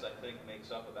 The U.S., I think, makes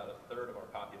up about a third of our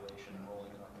population enrolling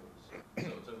in our MOOCs.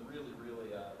 So it's a really, really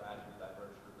radically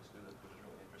diverse group of students, which is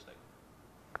really interesting.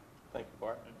 Thank you,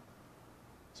 Bart.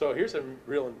 So here's a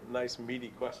real nice, meaty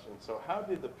question. So how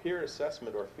did the peer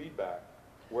assessment or feedback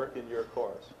work in your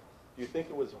course? Do you think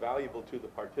it was valuable to the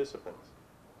participants?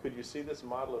 Could you see this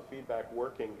model of feedback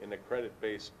working in a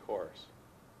credit-based course?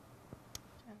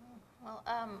 Well,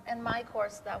 in my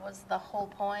course, that was the whole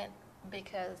point,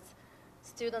 because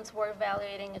students were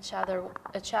evaluating each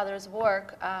other's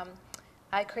work.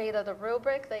 I created a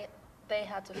rubric they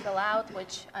had to fill out,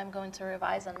 which I'm going to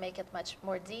revise and make it much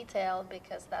more detailed,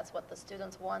 because that's what the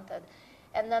students wanted.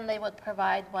 And then they would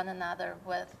provide one another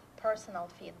with personal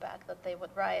feedback that they would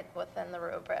write within the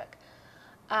rubric.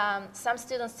 Some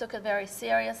students took it very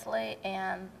seriously,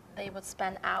 and they would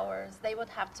spend hours. They would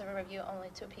have to review only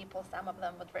 2 people. Some of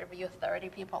them would review 30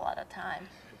 people at a time,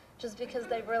 just because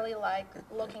they really like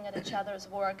looking at each other's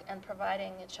work and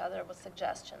providing each other with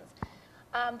suggestions.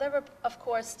 There were, of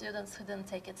course, students who didn't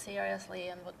take it seriously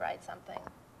and would write something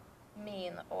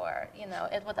mean, or, you know,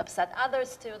 it would upset other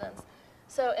students.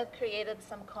 So it created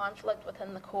some conflict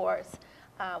within the course.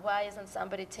 Why isn't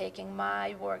somebody taking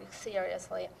my work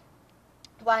seriously?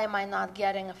 Why am I not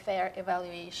getting a fair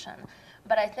evaluation?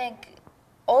 But I think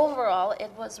overall it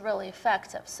was really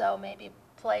effective. So maybe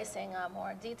placing a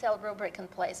more detailed rubric in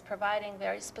place, providing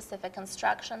very specific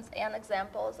instructions and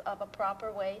examples of a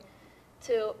proper way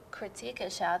to critique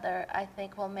each other, I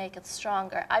think will make it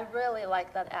stronger. I really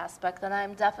like that aspect, and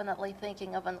I'm definitely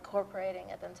thinking of incorporating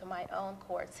it into my own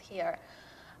course here.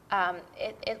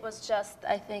 It was just,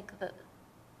 I think,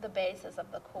 the basis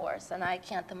of the course, and I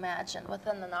can't imagine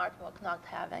within an art MOOC not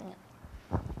having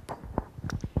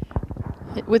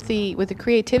it. With the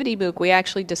creativity MOOC, we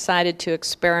actually decided to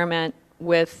experiment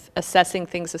with assessing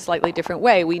things a slightly different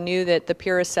way. We knew that the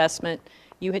peer assessment,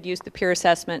 you had used the peer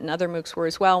assessment, and other MOOCs were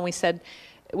as well, and we said,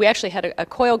 we actually had a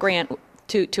COIL grant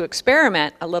to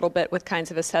experiment a little bit with kinds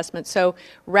of assessment. So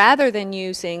rather than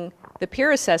using the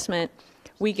peer assessment,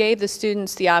 we gave the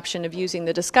students the option of using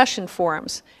the discussion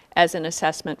forums as an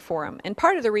assessment forum. And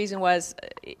part of the reason was,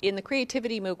 in the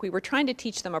creativity MOOC, we were trying to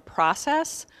teach them a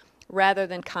process rather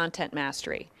than content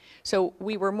mastery. So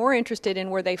we were more interested in,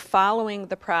 were they following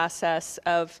the process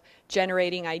of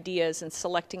generating ideas and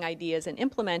selecting ideas and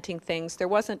implementing things? There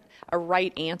wasn't a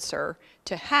right answer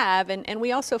to have, and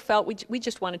we also felt we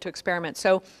just wanted to experiment.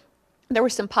 So there were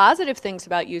some positive things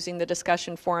about using the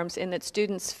discussion forums, in that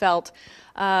students felt,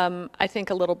 I think,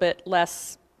 a little bit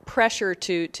less pressure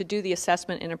to do the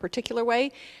assessment in a particular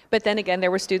way. But then again,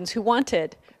 there were students who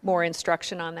wanted more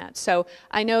instruction on that. So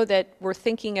I know that we're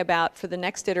thinking about, for the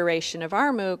next iteration of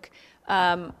our MOOC,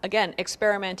 again,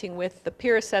 experimenting with the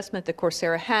peer assessment that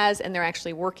Coursera has, and they're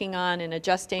actually working on and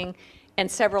adjusting, and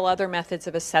several other methods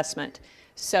of assessment.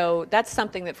 So that's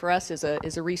something that for us is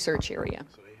a research area.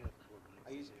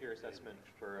 I use peer assessment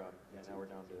for, now we're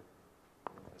down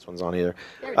to, this one's on either.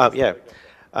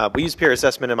 We use peer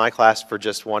assessment in my class for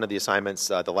just one of the assignments,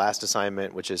 the last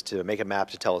assignment, which is to make a map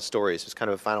to tell a story. So it's kind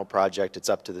of a final project. It's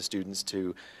up to the students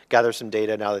to gather some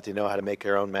data now that they know how to make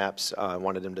their own maps. I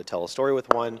wanted them to tell a story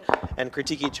with one and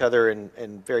critique each other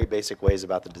in very basic ways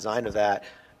about the design of that,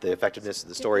 the effectiveness of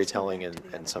the storytelling,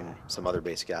 and some other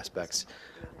basic aspects.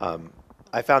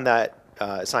 I found that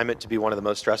assignment to be one of the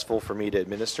most stressful for me to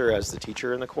administer as the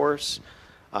teacher in the course.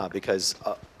 Because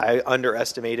I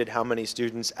underestimated how many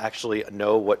students actually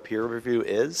know what peer review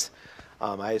is.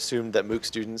 I assumed that MOOC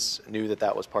students knew that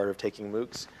that was part of taking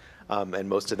MOOCs, and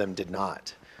most of them did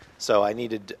not. So I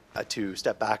needed to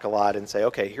step back a lot and say,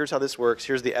 okay, here's how this works.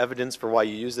 Here's the evidence for why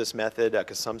you use this method,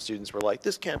 because some students were like,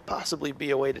 this can't possibly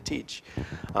be a way to teach.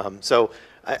 So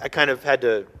I kind of had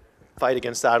to fight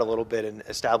against that a little bit and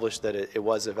establish that it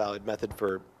was a valid method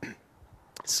for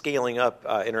scaling up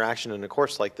interaction in a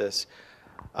course like this.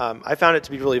 I found it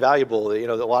to be really valuable. You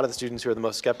know, a lot of the students who are the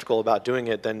most skeptical about doing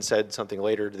it then said something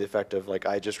later to the effect of, like,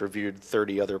 I just reviewed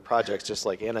 30 other projects, just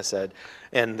like Anna said,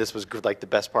 and this was like the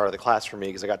best part of the class for me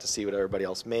because I got to see what everybody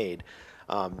else made.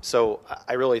 So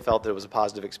I really felt that it was a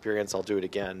positive experience. I'll do it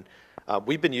again.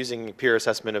 We've been using peer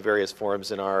assessment of various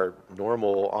forms in our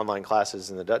normal online classes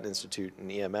in the Dutton Institute and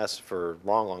EMS for a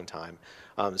long, long time.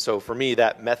 So for me,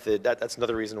 that method, that's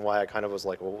another reason why I kind of was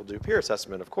like, well, we'll do peer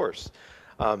assessment, of course.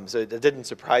 So it didn't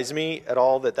surprise me at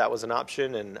all that that was an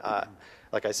option, and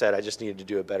like I said, I just needed to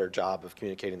do a better job of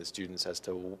communicating to students as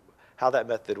to how that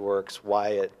method works,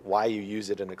 why you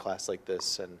use it in a class like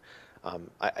this, and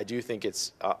I do think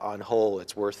it's, on whole,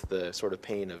 it's worth the sort of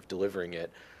pain of delivering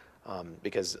it,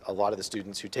 because a lot of the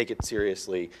students who take it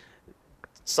seriously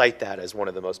cite that as one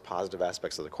of the most positive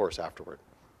aspects of the course afterward.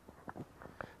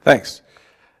 Thanks.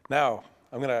 Now,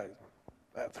 I'm going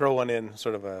to throw one in,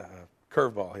 sort of a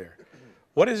curveball here.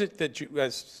 What is it that you,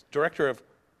 as director of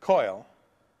COIL,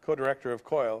 co-director of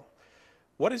COIL,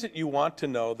 what is it you want to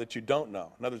know that you don't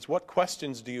know? In other words, what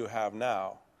questions do you have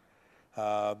now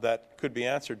that could be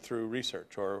answered through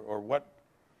research, or what?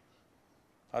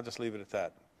 I'll just leave it at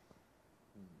that.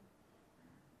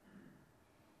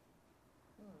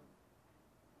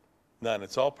 None.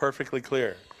 It's all perfectly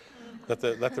clear. Let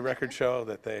the record show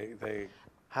that they.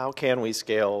 How can we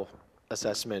scale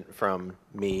assessment from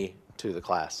me to the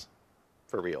class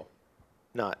for real?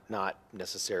 Not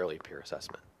necessarily peer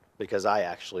assessment, because I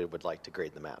actually would like to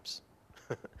grade the maps.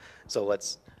 So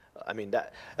let's, I mean,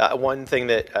 that one thing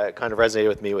that kind of resonated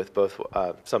with me with both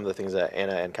some of the things that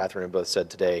Anna and Kathryn have both said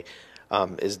today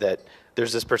is that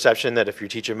there's this perception that if you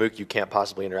teach a MOOC, you can't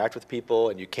possibly interact with people,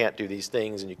 and you can't do these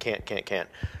things, and you can't.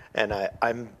 And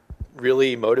I'm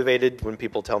really motivated when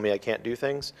people tell me I can't do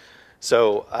things.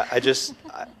 So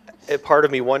part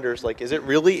of me wonders, like, is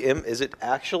it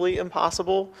actually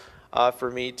impossible for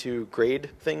me to grade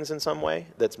things in some way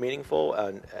that's meaningful,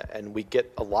 and we get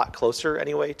a lot closer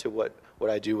anyway to what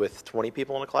I do with 20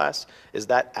 people in a class? Is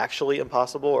that actually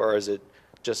impossible, or is it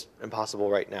just impossible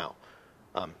right now?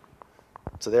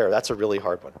 So that's a really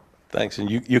hard one. Thanks,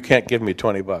 and you can't give me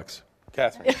 $20.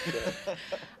 Kathryn.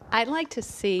 I'd like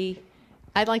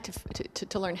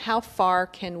to learn how far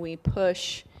can we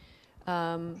push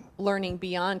learning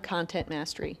beyond content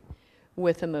mastery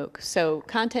with a MOOC. So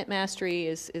content mastery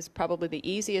is probably the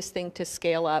easiest thing to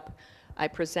scale up. I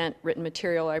present written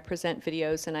material, I present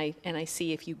videos, and I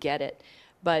see if you get it.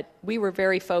 But we were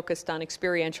very focused on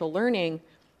experiential learning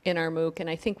in our MOOC, and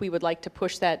I think we would like to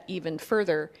push that even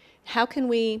further.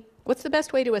 What's the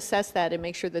best way to assess that and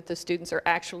make sure that the students are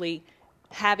actually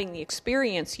having the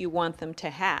experience you want them to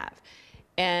have?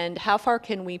 And how far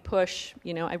can we push,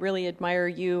 I really admire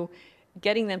you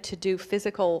getting them to do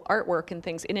physical artwork and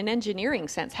things in an engineering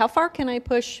sense. How far can I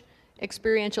push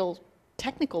experiential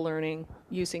technical learning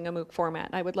using a MOOC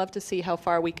format? I would love to see how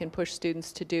far we can push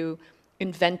students to do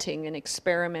inventing and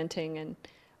experimenting and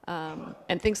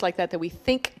things like that we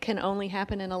think can only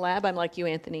happen in a lab. I'm like you,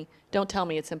 Anthony. Don't tell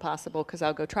me it's impossible, because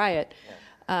I'll go try it.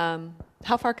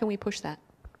 How far can we push that?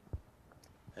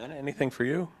 Anna, anything for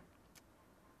you?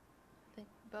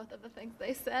 Both of the things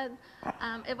they said.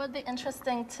 It would be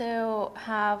interesting to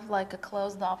have like a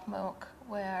closed-off MOOC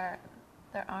where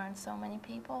there aren't so many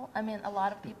people. I mean, a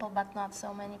lot of people, but not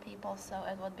so many people, so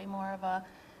it would be more of a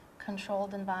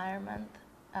controlled environment.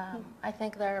 I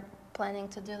think they're planning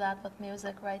to do that with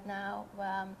music right now,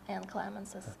 and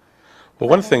Clemens is. Well,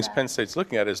 one of the things Penn State's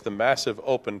looking at is the massive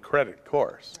open credit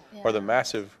course, or the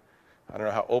massive, I don't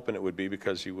know how open it would be,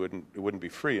 because it wouldn't be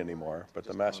free anymore, but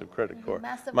the massive credit course.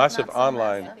 Massive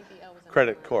online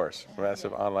credit course,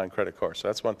 massive online credit course. So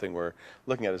that's one thing we're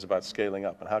looking at, is about scaling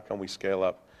up, and how can we scale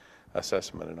up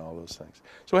assessment and all those things.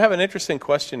 So we have an interesting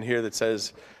question here that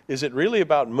says, is it really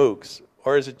about MOOCs,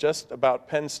 or is it just about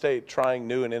Penn State trying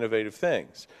new and innovative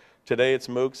things? Today it's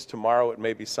MOOCs, tomorrow it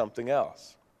may be something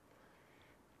else.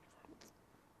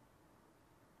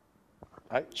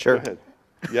 Sure. Go ahead.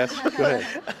 Yes, go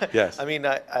ahead. Yes. I mean,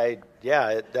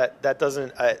 that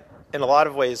doesn't, in a lot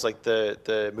of ways, like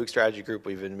the MOOC strategy group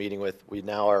we've been meeting with, we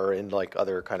now are in like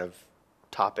other kind of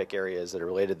topic areas that are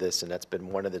related to this, and that's been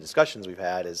one of the discussions we've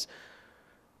had, is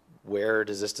where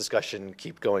does this discussion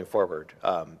keep going forward?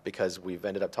 Because we've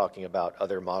ended up talking about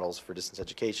other models for distance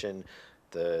education,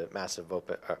 the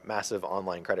massive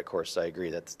online credit course. I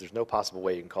agree that there's no possible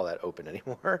way you can call that open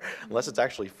anymore unless it's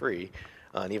actually free.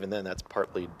 And even then, that's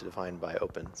partly defined by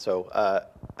open. So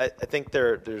I think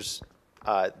there's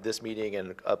this meeting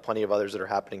and plenty of others that are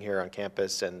happening here on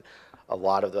campus, and a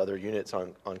lot of the other units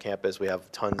on campus. We have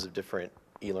tons of different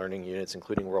e-learning units,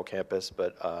 including World Campus,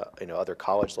 but other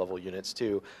college level units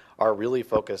too, are really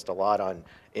focused a lot on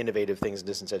innovative things in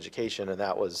distance education. And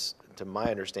that was, to my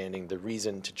understanding, the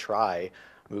reason to try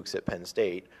MOOCs at Penn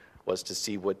State, was to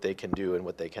see what they can do and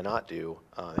what they cannot do,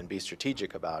 and be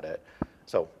strategic about it.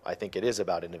 So I think it is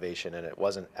about innovation, and it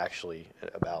wasn't actually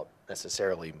about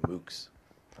necessarily MOOCs.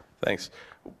 Thanks.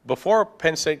 Before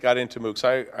Penn State got into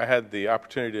MOOCs, I had the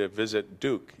opportunity to visit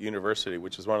Duke University,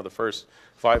 which is one of the first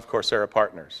 5 Coursera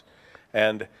partners.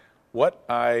 And what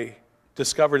I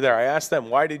discovered there, I asked them,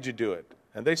 why did you do it?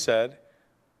 And they said,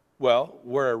 well,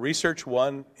 we're a Research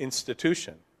One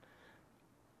institution.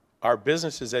 Our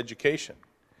business is education.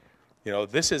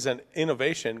 This is an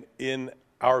innovation in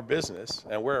our business,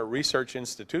 and we're a research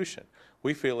institution.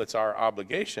 We feel it's our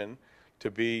obligation to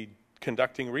be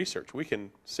conducting research. We can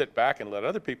sit back and let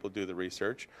other people do the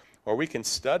research, or we can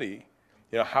study,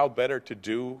 how better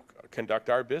to conduct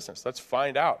our business. Let's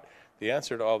find out the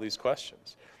answer to all these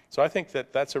questions. So I think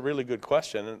that that's a really good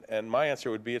question, and my answer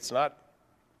would be it's not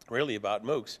really about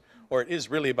MOOCs, or it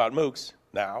is really about MOOCs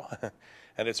now,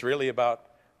 and it's really about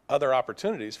other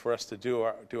opportunities for us to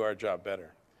do our job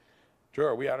better. Drew,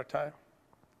 are we out of time?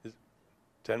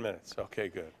 10 minutes. Okay,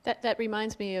 good. That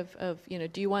reminds me of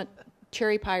do you want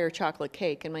cherry pie or chocolate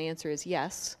cake? And my answer is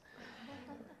yes.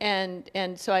 And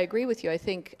so I agree with you. I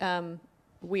think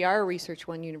we are a Research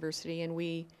One university, and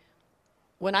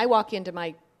when I walk into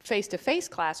my face-to-face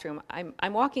classroom,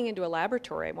 I'm walking into a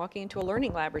laboratory. I'm walking into a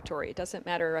learning laboratory. It doesn't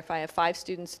matter if I have 5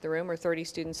 students in the room or 30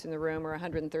 students in the room or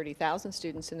 130,000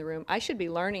 students in the room. I should be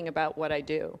learning about what I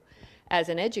do as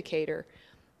an educator.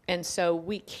 And so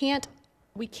we can't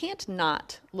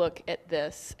not look at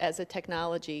this as a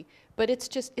technology, but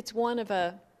it's one of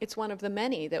the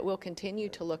many that we'll continue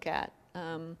to look at.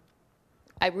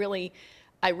 I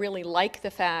really like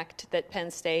the fact that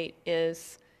Penn State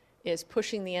is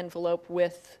pushing the envelope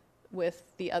with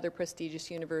the other prestigious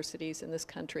universities in this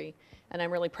country, and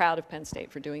I'm really proud of Penn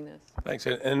State for doing this. Thanks.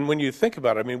 And when you think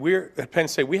about it, I mean, we're at Penn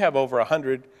State, we have over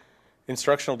 100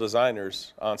 instructional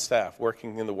designers on staff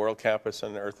working in the World Campus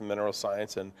and Earth and Mineral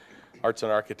Science and Arts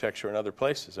and Architecture and other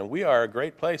places. And we are a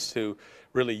great place to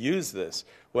really use this.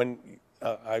 When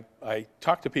I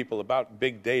talk to people about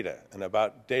big data and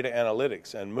about data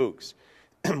analytics and MOOCs,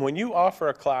 when you offer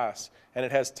a class and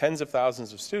it has tens of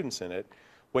thousands of students in it,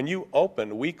 when you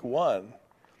open week 1,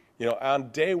 you know, on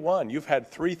day 1, you've had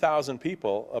 3,000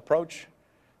 people approach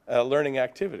a learning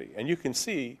activity. And you can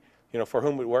see, you know, for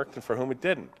whom it worked and for whom it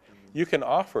didn't. You can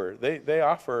offer, they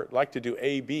offer, like to do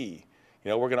A/B. You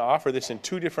know, we're going to offer this in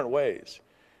 2 different ways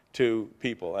to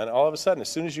people. And all of a sudden, as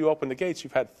soon as you open the gates,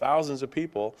 you've had thousands of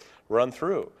people run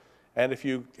through. And if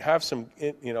you have some,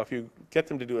 you know, if you get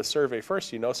them to do a survey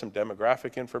first, you know, some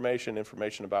demographic information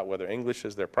about whether English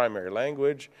is their primary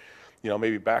language, you know,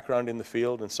 maybe background in the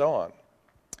field and so on.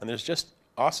 And there's just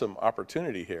awesome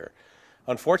opportunity here.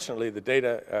 Unfortunately, the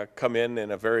data come in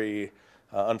a very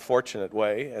unfortunate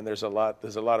way, and there's a lot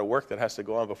of work that has to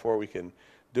go on before we can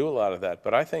do a lot of that.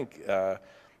 But I think, you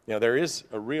know, there is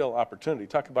a real opportunity.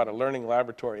 Talk about a learning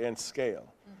laboratory and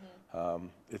scale. Mm-hmm.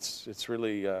 It's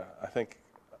really, I think,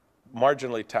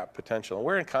 marginally tapped potential. And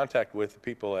we're in contact with the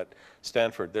people at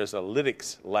Stanford. There's a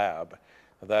lytics lab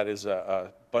that is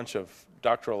a bunch of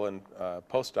doctoral and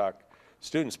postdoc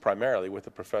students primarily, with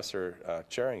the professor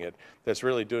chairing it, that's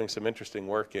really doing some interesting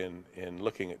work in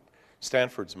looking at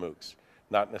Stanford's MOOCs.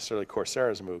 Not necessarily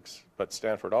Coursera's MOOCs, but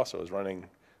Stanford also is running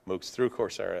MOOCs through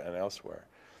Coursera and elsewhere.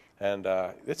 And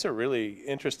it's a really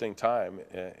interesting time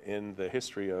in the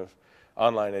history of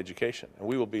online education. And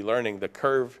we will be learning, the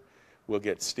curve will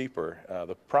get steeper,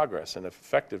 the progress and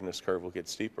effectiveness curve will get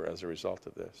steeper as a result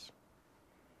of this.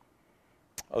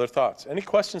 Other thoughts? Any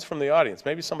questions from the audience?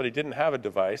 Maybe somebody didn't have a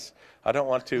device. I don't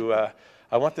want to,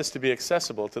 I want this to be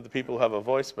accessible to the people who have a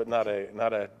voice but not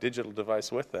a digital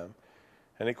device with them.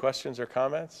 Any questions or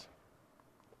comments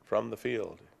from the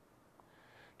field?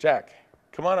 Jack,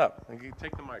 come on up.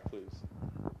 Take the mic, please.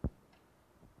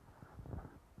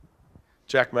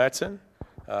 Jack Mattson,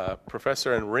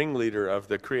 professor and ringleader of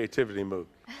the Creativity MOOC.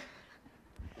 Have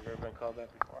you ever been called that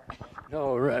before?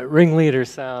 No, ringleader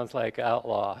sounds like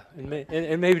outlaw. And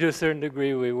maybe to a certain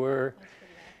degree we were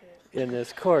in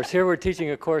this course. Here we're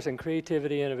teaching a course in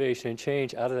creativity, innovation, and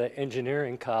change out of the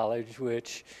engineering college,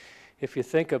 which, if you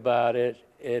think about it,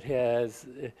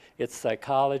 it's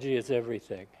psychology, it's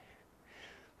everything.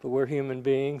 But we're human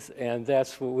beings, and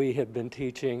that's what we have been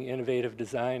teaching, innovative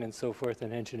design and so forth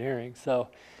in engineering. So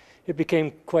it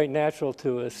became quite natural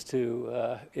to us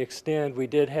to extend. We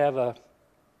did have a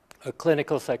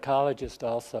clinical psychologist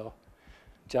also,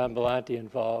 John Belanti,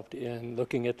 involved in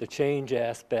looking at the change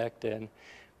aspect, and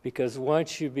because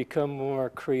once you become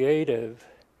more creative,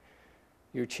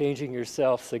 you're changing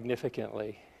yourself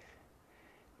significantly.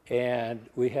 And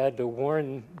we had to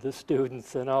warn the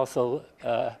students and also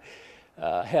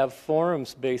have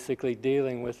forums basically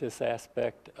dealing with this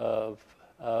aspect of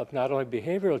not only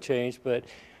behavioral change, but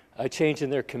a change in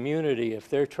their community. If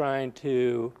they're trying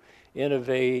to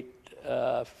innovate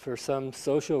for some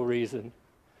social reason,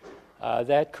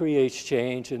 that creates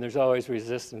change, and there's always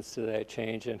resistance to that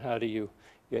change, and how do you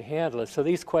handle it? So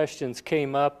these questions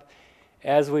came up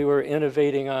as we were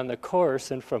innovating on the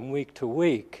course and from week to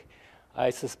week. I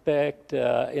suspect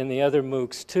in the other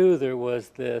MOOCs too, there was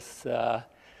this,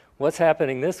 what's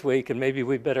happening this week, and maybe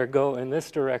we better go in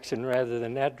this direction rather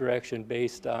than that direction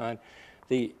based on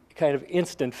the kind of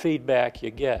instant feedback you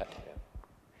get.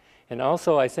 And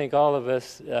also, I think all of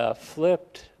us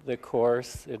flipped the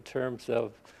course in terms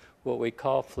of what we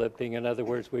call flipping. In other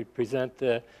words, we present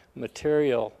the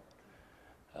material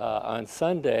on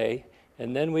Sunday,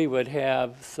 and then we would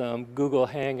have some Google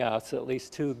Hangouts, at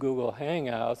least 2 Google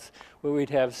Hangouts, where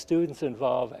we'd have students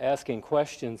involved asking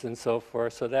questions and so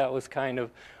forth. So that was kind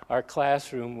of our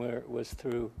classroom, where it was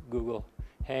through Google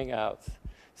Hangouts.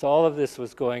 So all of this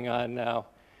was going on now.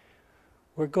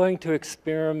 We're going to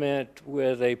experiment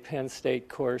with a Penn State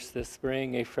course this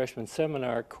spring, a freshman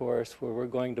seminar course, where we're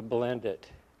going to blend it.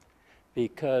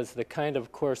 because the kind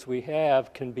of course we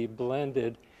have can be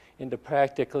blended into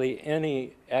practically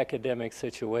any academic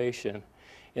situation.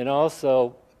 And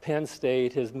also, Penn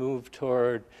State has moved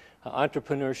toward an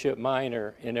entrepreneurship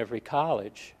minor in every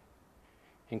college,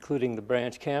 including the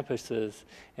branch campuses.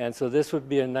 And so this would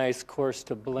be a nice course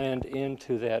to blend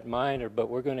into that minor, but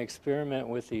we're going to experiment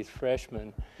with these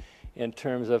freshmen in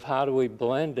terms of how do we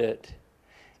blend it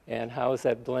and how is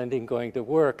that blending going to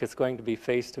work. It's going to be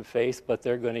face-to-face, but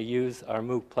they're going to use our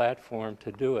MOOC platform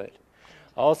to do it.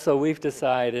 Also, we've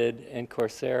decided, and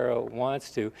Coursera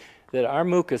wants to, that our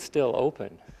MOOC is still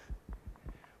open.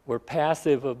 We're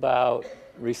passive about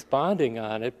responding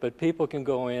on it, but people can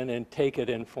go in and take it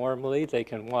informally. They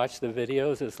can watch the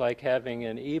videos. It's like having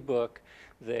an ebook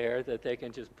there that they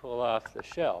can just pull off the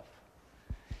shelf.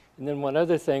 And then one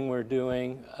other thing we're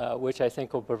doing, which I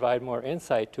think will provide more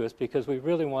insight to us, because we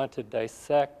really want to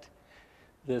dissect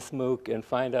this MOOC and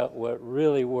find out what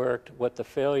really worked, what the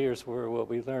failures were, what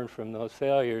we learned from those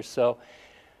failures. So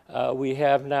we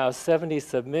have now 70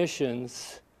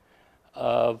 submissions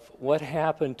of what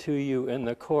happened to you in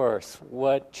the course,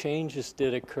 what changes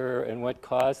did occur and what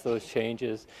caused those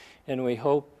changes, and we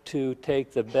hope to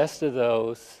take the best of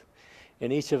those,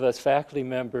 and each of us faculty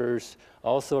members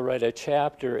also write a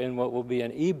chapter in what will be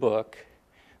an ebook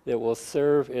that will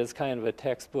serve as kind of a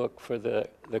textbook for the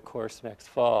course next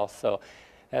fall. So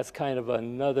that's kind of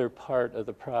another part of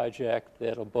the project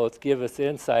that'll both give us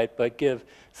insight but give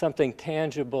something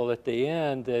tangible at the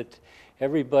end that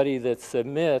everybody that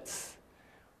submits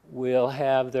will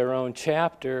have their own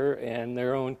chapter and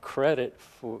their own credit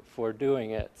for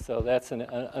doing it. So that's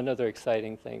another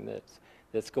exciting thing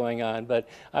that's going on. But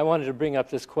I wanted to bring up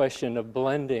this question of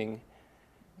blending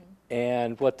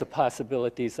and what the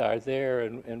possibilities are there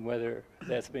and whether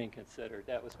that's being considered.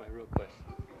 That was my real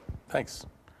question. Thanks.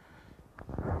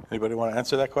 Anybody want to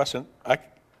answer that question?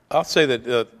 I'll say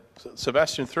that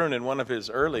Sebastian Thrun, in one of his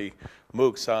early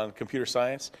MOOCs on computer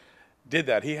science, did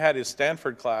that. He had his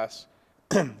Stanford class.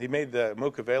 He made the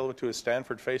MOOC available to his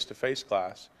Stanford face-to-face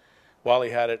class while he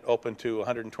had it open to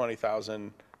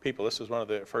 120,000 people. This was one of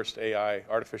the first AI,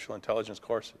 artificial intelligence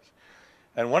courses.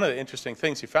 And one of the interesting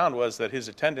things he found was that his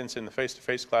attendance in the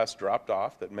face-to-face class dropped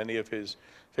off, that many of his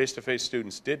face-to-face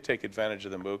students did take advantage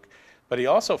of the MOOC, but he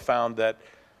also found that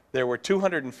there were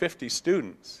 250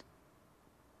 students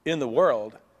in the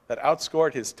world that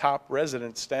outscored his top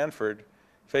resident Stanford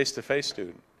face-to-face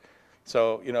student.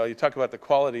 So, you know, you talk about the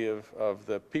quality of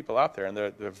the people out there and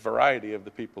the variety of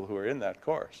the people who are in that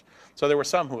course. So there were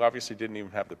some who obviously didn't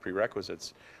even have the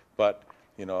prerequisites, but,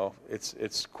 you know,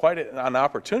 it's quite an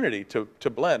opportunity to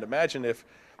blend. Imagine if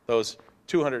those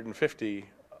 250,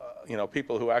 you know,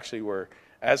 people who actually were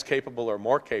as capable or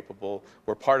more capable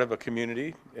were part of a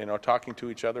community, you know, talking to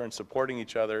each other and supporting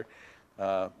each other.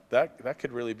 That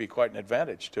could really be quite an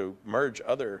advantage to merge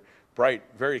other bright,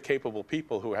 very capable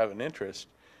people who have an interest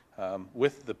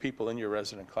with the people in your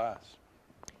resident class.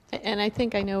 And I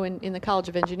think I know in the College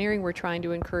of Engineering we're trying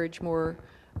to encourage more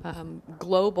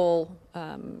global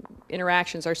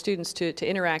interactions, our students to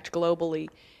interact globally.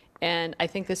 And I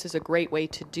think this is a great way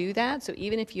to do that. So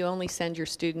even if you only send your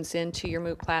students into your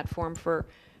MOOC platform for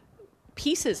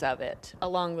pieces of it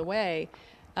along the way,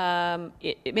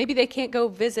 maybe they can't go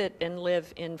visit and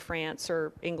live in France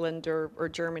or England or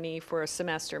Germany for a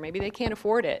semester. Maybe they can't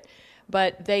afford it.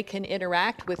 But they can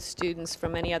interact with students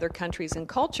from many other countries and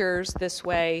cultures this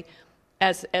way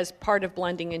as part of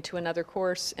blending into another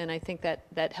course. And I think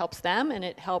that helps them, and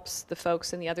it helps the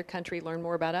folks in the other country learn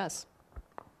more about us.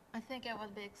 I think it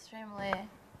would be extremely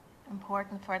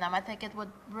important for them. I think it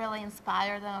would really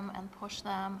inspire them and push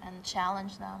them and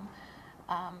challenge them.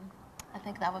 I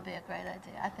think that would be a great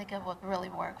idea. I think it would really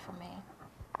work for me.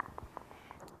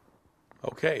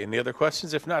 Okay, any other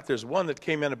questions? If not, there's one that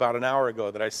came in about an hour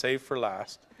ago that I saved for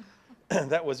last.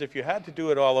 That was, if you had to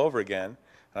do it all over again,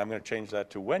 and I'm going to change that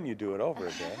to when you do it over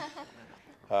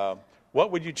again,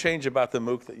 what would you change about the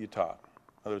MOOC that you taught?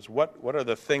 In other words, what are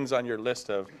the things on your list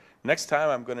of, next time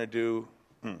I'm going to do,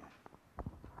 I'm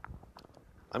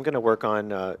going to work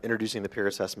on introducing the peer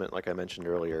assessment, like I mentioned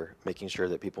earlier, making sure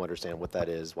that people understand what that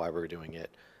is, why we're doing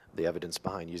it, the evidence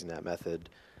behind using that method.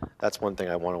 That's one thing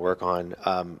I want to work on.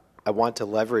 I want to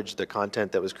leverage the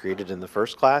content that was created in the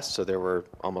first class. So there were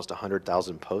almost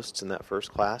 100,000 posts in that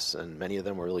first class, and many of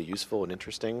them were really useful and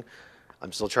interesting.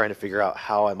 I'm still trying to figure out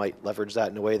how I might leverage that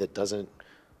in a way that doesn't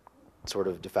sort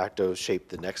of de facto shape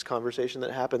the next conversation that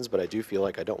happens, but I do feel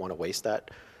like I don't want to waste that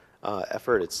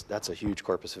effort. That's a huge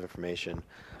corpus of information.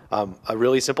 A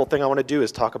really simple thing I want to do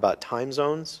is talk about time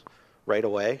zones right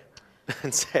away.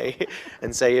 and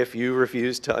say if you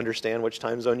refuse to understand which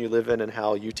time zone you live in and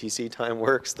how UTC time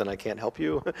works, then I can't help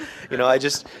you. You know,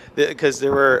 because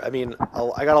there were, I mean,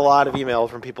 I got a lot of email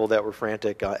from people that were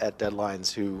frantic at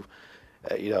deadlines who,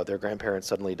 you know, their grandparents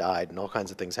suddenly died and all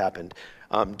kinds of things happened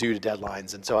due to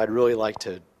deadlines. And so I'd really like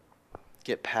to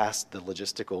get past the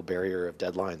logistical barrier of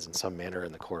deadlines in some manner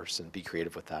in the course and be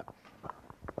creative with that.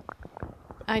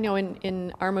 I know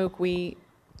in our MOOC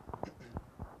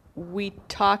we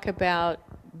talk about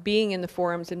being in the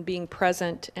forums and being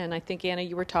present, and I think, Anna,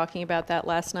 you were talking about that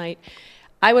last night.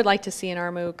 I would like to see in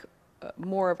our MOOC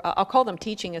more of, I'll call them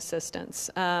teaching assistants,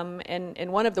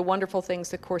 and one of the wonderful things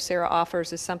that Coursera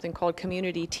offers is something called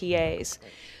community TAs.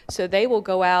 So they will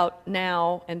go out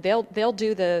now and they'll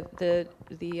do the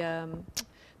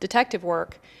detective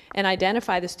work and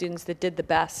identify the students that did the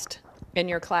best in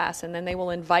your class, and then they will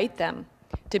invite them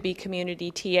to be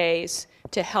community TAs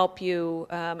to help you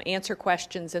answer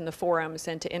questions in the forums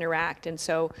and to interact. And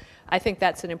so I think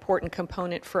that's an important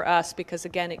component for us because,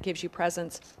 again, it gives you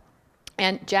presence.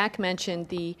 And Jack mentioned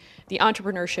the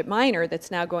entrepreneurship minor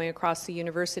that's now going across the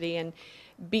university, and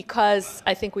because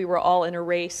I think we were all in a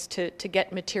race to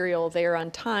get material there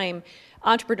on time,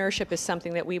 entrepreneurship is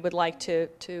something that we would like to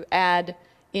add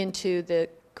into the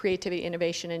Creativity,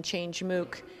 Innovation, and Change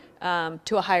MOOC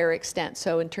to a higher extent.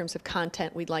 So in terms of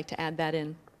content, we'd like to add that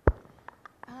in.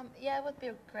 Yeah, it would be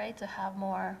great to have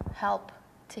more help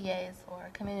TAs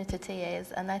or community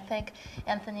TAs. And I think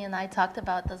Anthony and I talked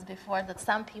about this before, that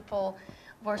some people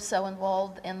were so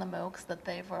involved in the MOOCs that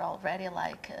they were already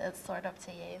like sort of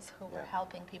TAs who were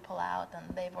helping people out,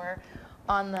 and they were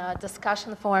on the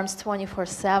discussion forums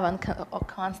 24/7,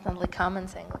 constantly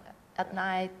commenting at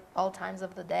night, all times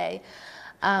of the day.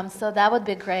 So that would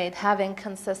be great, having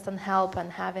consistent help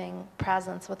and having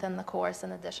presence within the course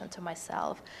in addition to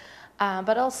myself.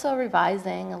 But also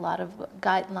revising a lot of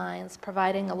guidelines,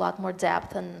 providing a lot more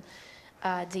depth and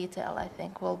detail, I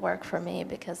think will work for me,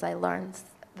 because I learned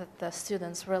that the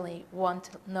students really want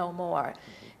to know more.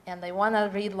 And they want to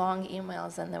read long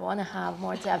emails, and they want to have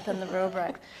more depth in the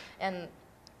rubric. And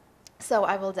so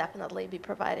I will definitely be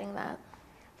providing that.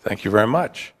 Thank you very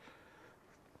much.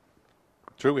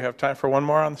 Drew, we have time for one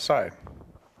more on the side.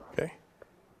 Okay.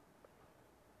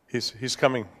 He's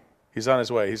coming. He's on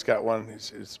his way. He's got one.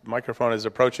 His microphone is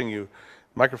approaching you.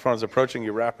 Microphone is approaching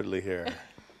you rapidly here.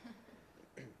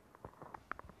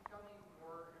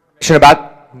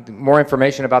 More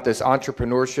information about this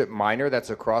entrepreneurship minor that's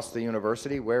across the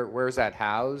university. Where is that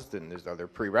housed, and are there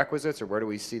prerequisites, or where do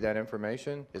we see that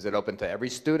information? Is it open to every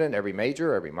student, every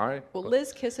major, every minor? Well,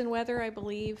 Liz Kissenweather, I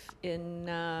believe,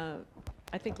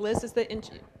 I think Liz is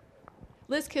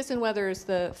Liz Kissenweather is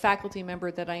the faculty member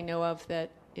that I know of that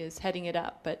is heading it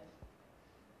up, but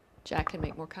Jack can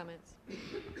make more comments.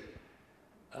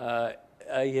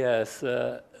 Yes,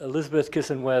 Elizabeth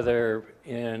Kissenweather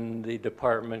in the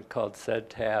department called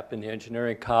CEDTAP in the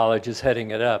engineering college is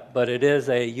heading it up, but it is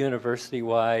a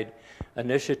university-wide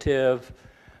initiative.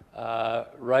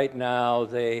 Right now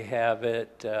they have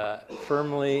it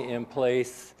firmly in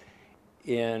place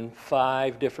in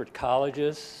 5 different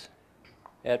colleges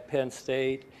at Penn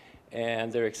State,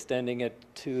 and they're extending it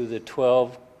to the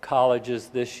 12 colleges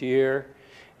this year,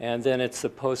 and then it's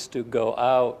supposed to go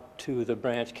out to the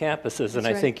branch campuses. That's and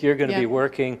right. I think you're going to be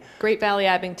working Great Valley,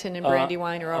 Abington, and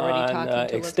Brandywine are already on, talking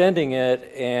to extending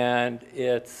it, and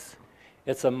it's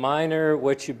a minor.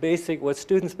 What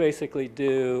students basically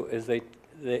do is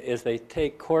they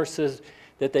take courses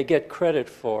that they get credit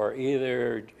for,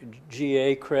 either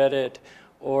GA credit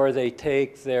or they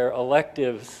take their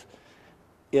electives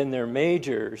in their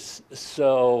majors.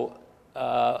 So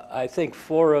I think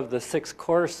 4 of the 6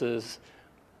 courses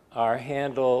are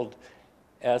handled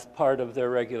as part of their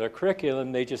regular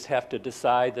curriculum. They just have to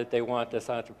decide that they want this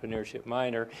entrepreneurship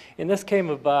minor. And this came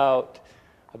about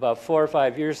 4 or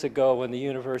 5 years ago when the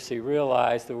university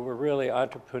realized there were really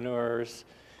entrepreneurs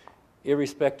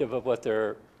irrespective of what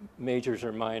their majors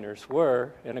or minors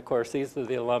were. And of course, these are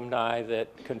the alumni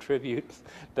that contribute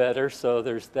better, so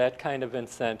there's that kind of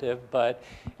incentive. But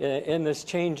in this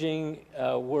changing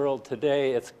world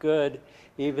today, it's good,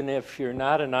 even if you're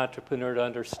not an entrepreneur, to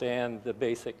understand the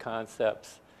basic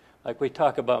concepts. Like we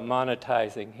talk about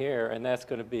monetizing here, and that's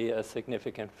going to be a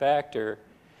significant factor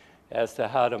as to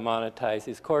how to monetize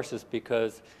these courses,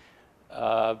 because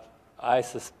I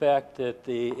suspect that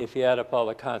if you add up all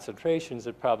the concentrations,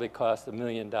 it probably costs $1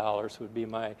 million, would be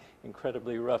my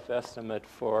incredibly rough estimate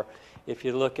for, if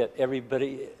you look at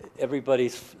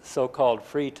everybody's so-called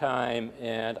free time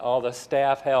and all the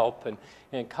staff help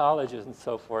and colleges and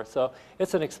so forth. So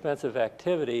it's an expensive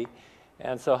activity.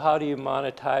 And so how do you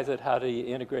monetize it? How do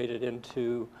you integrate it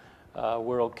into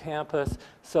World Campus.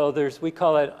 So we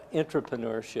call it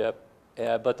entrepreneurship,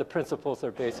 but the principles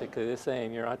are basically the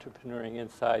same. You're entrepreneuring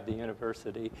inside the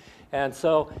university. And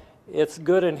so it's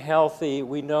good and healthy.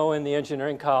 We know in the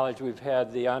engineering college we've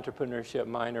had the entrepreneurship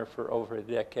minor for over a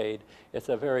decade. It's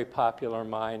a very popular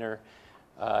minor,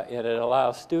 and it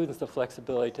allows students the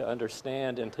flexibility to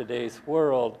understand in today's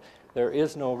world there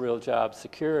is no real job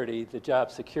security. The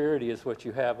job security is what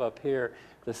you have up here,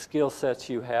 the skill sets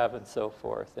you have, and so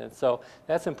forth. And so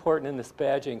that's important in this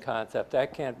badging concept.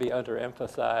 That can't be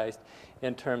underemphasized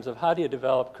in terms of how do you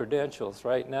develop credentials.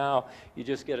 Right now, you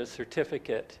just get a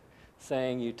certificate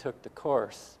saying you took the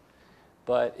course,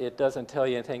 but it doesn't tell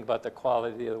you anything about the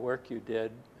quality of the work you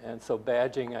did. And so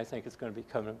badging, I think, is going to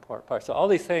become an important part. So all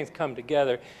these things come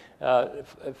together.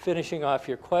 Finishing off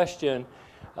your question,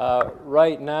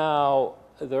 right now,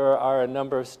 there are a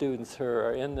number of students who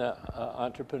are in the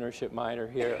entrepreneurship minor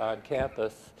here on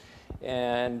campus,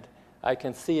 and I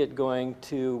can see it going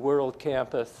to World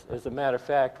Campus. As a matter of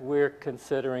fact, we're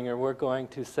considering, or we're going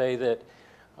to say that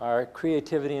our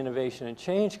Creativity, Innovation, and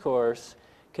Change course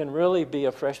can really be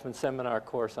a freshman seminar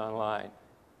course online.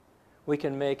 We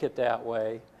can make it that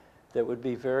way. That would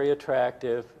be very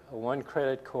attractive, a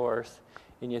one-credit course,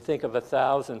 and you think of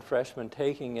 1,000 freshmen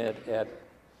taking it at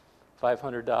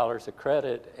 $500 a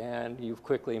credit, and you've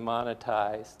quickly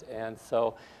monetized. And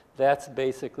so that's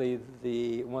basically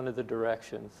one of the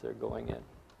directions they're going in.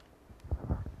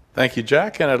 Thank you,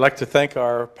 Jack, and I'd like to thank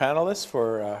our panelists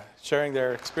for sharing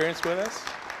their experience with us.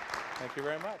 Thank you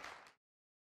very much.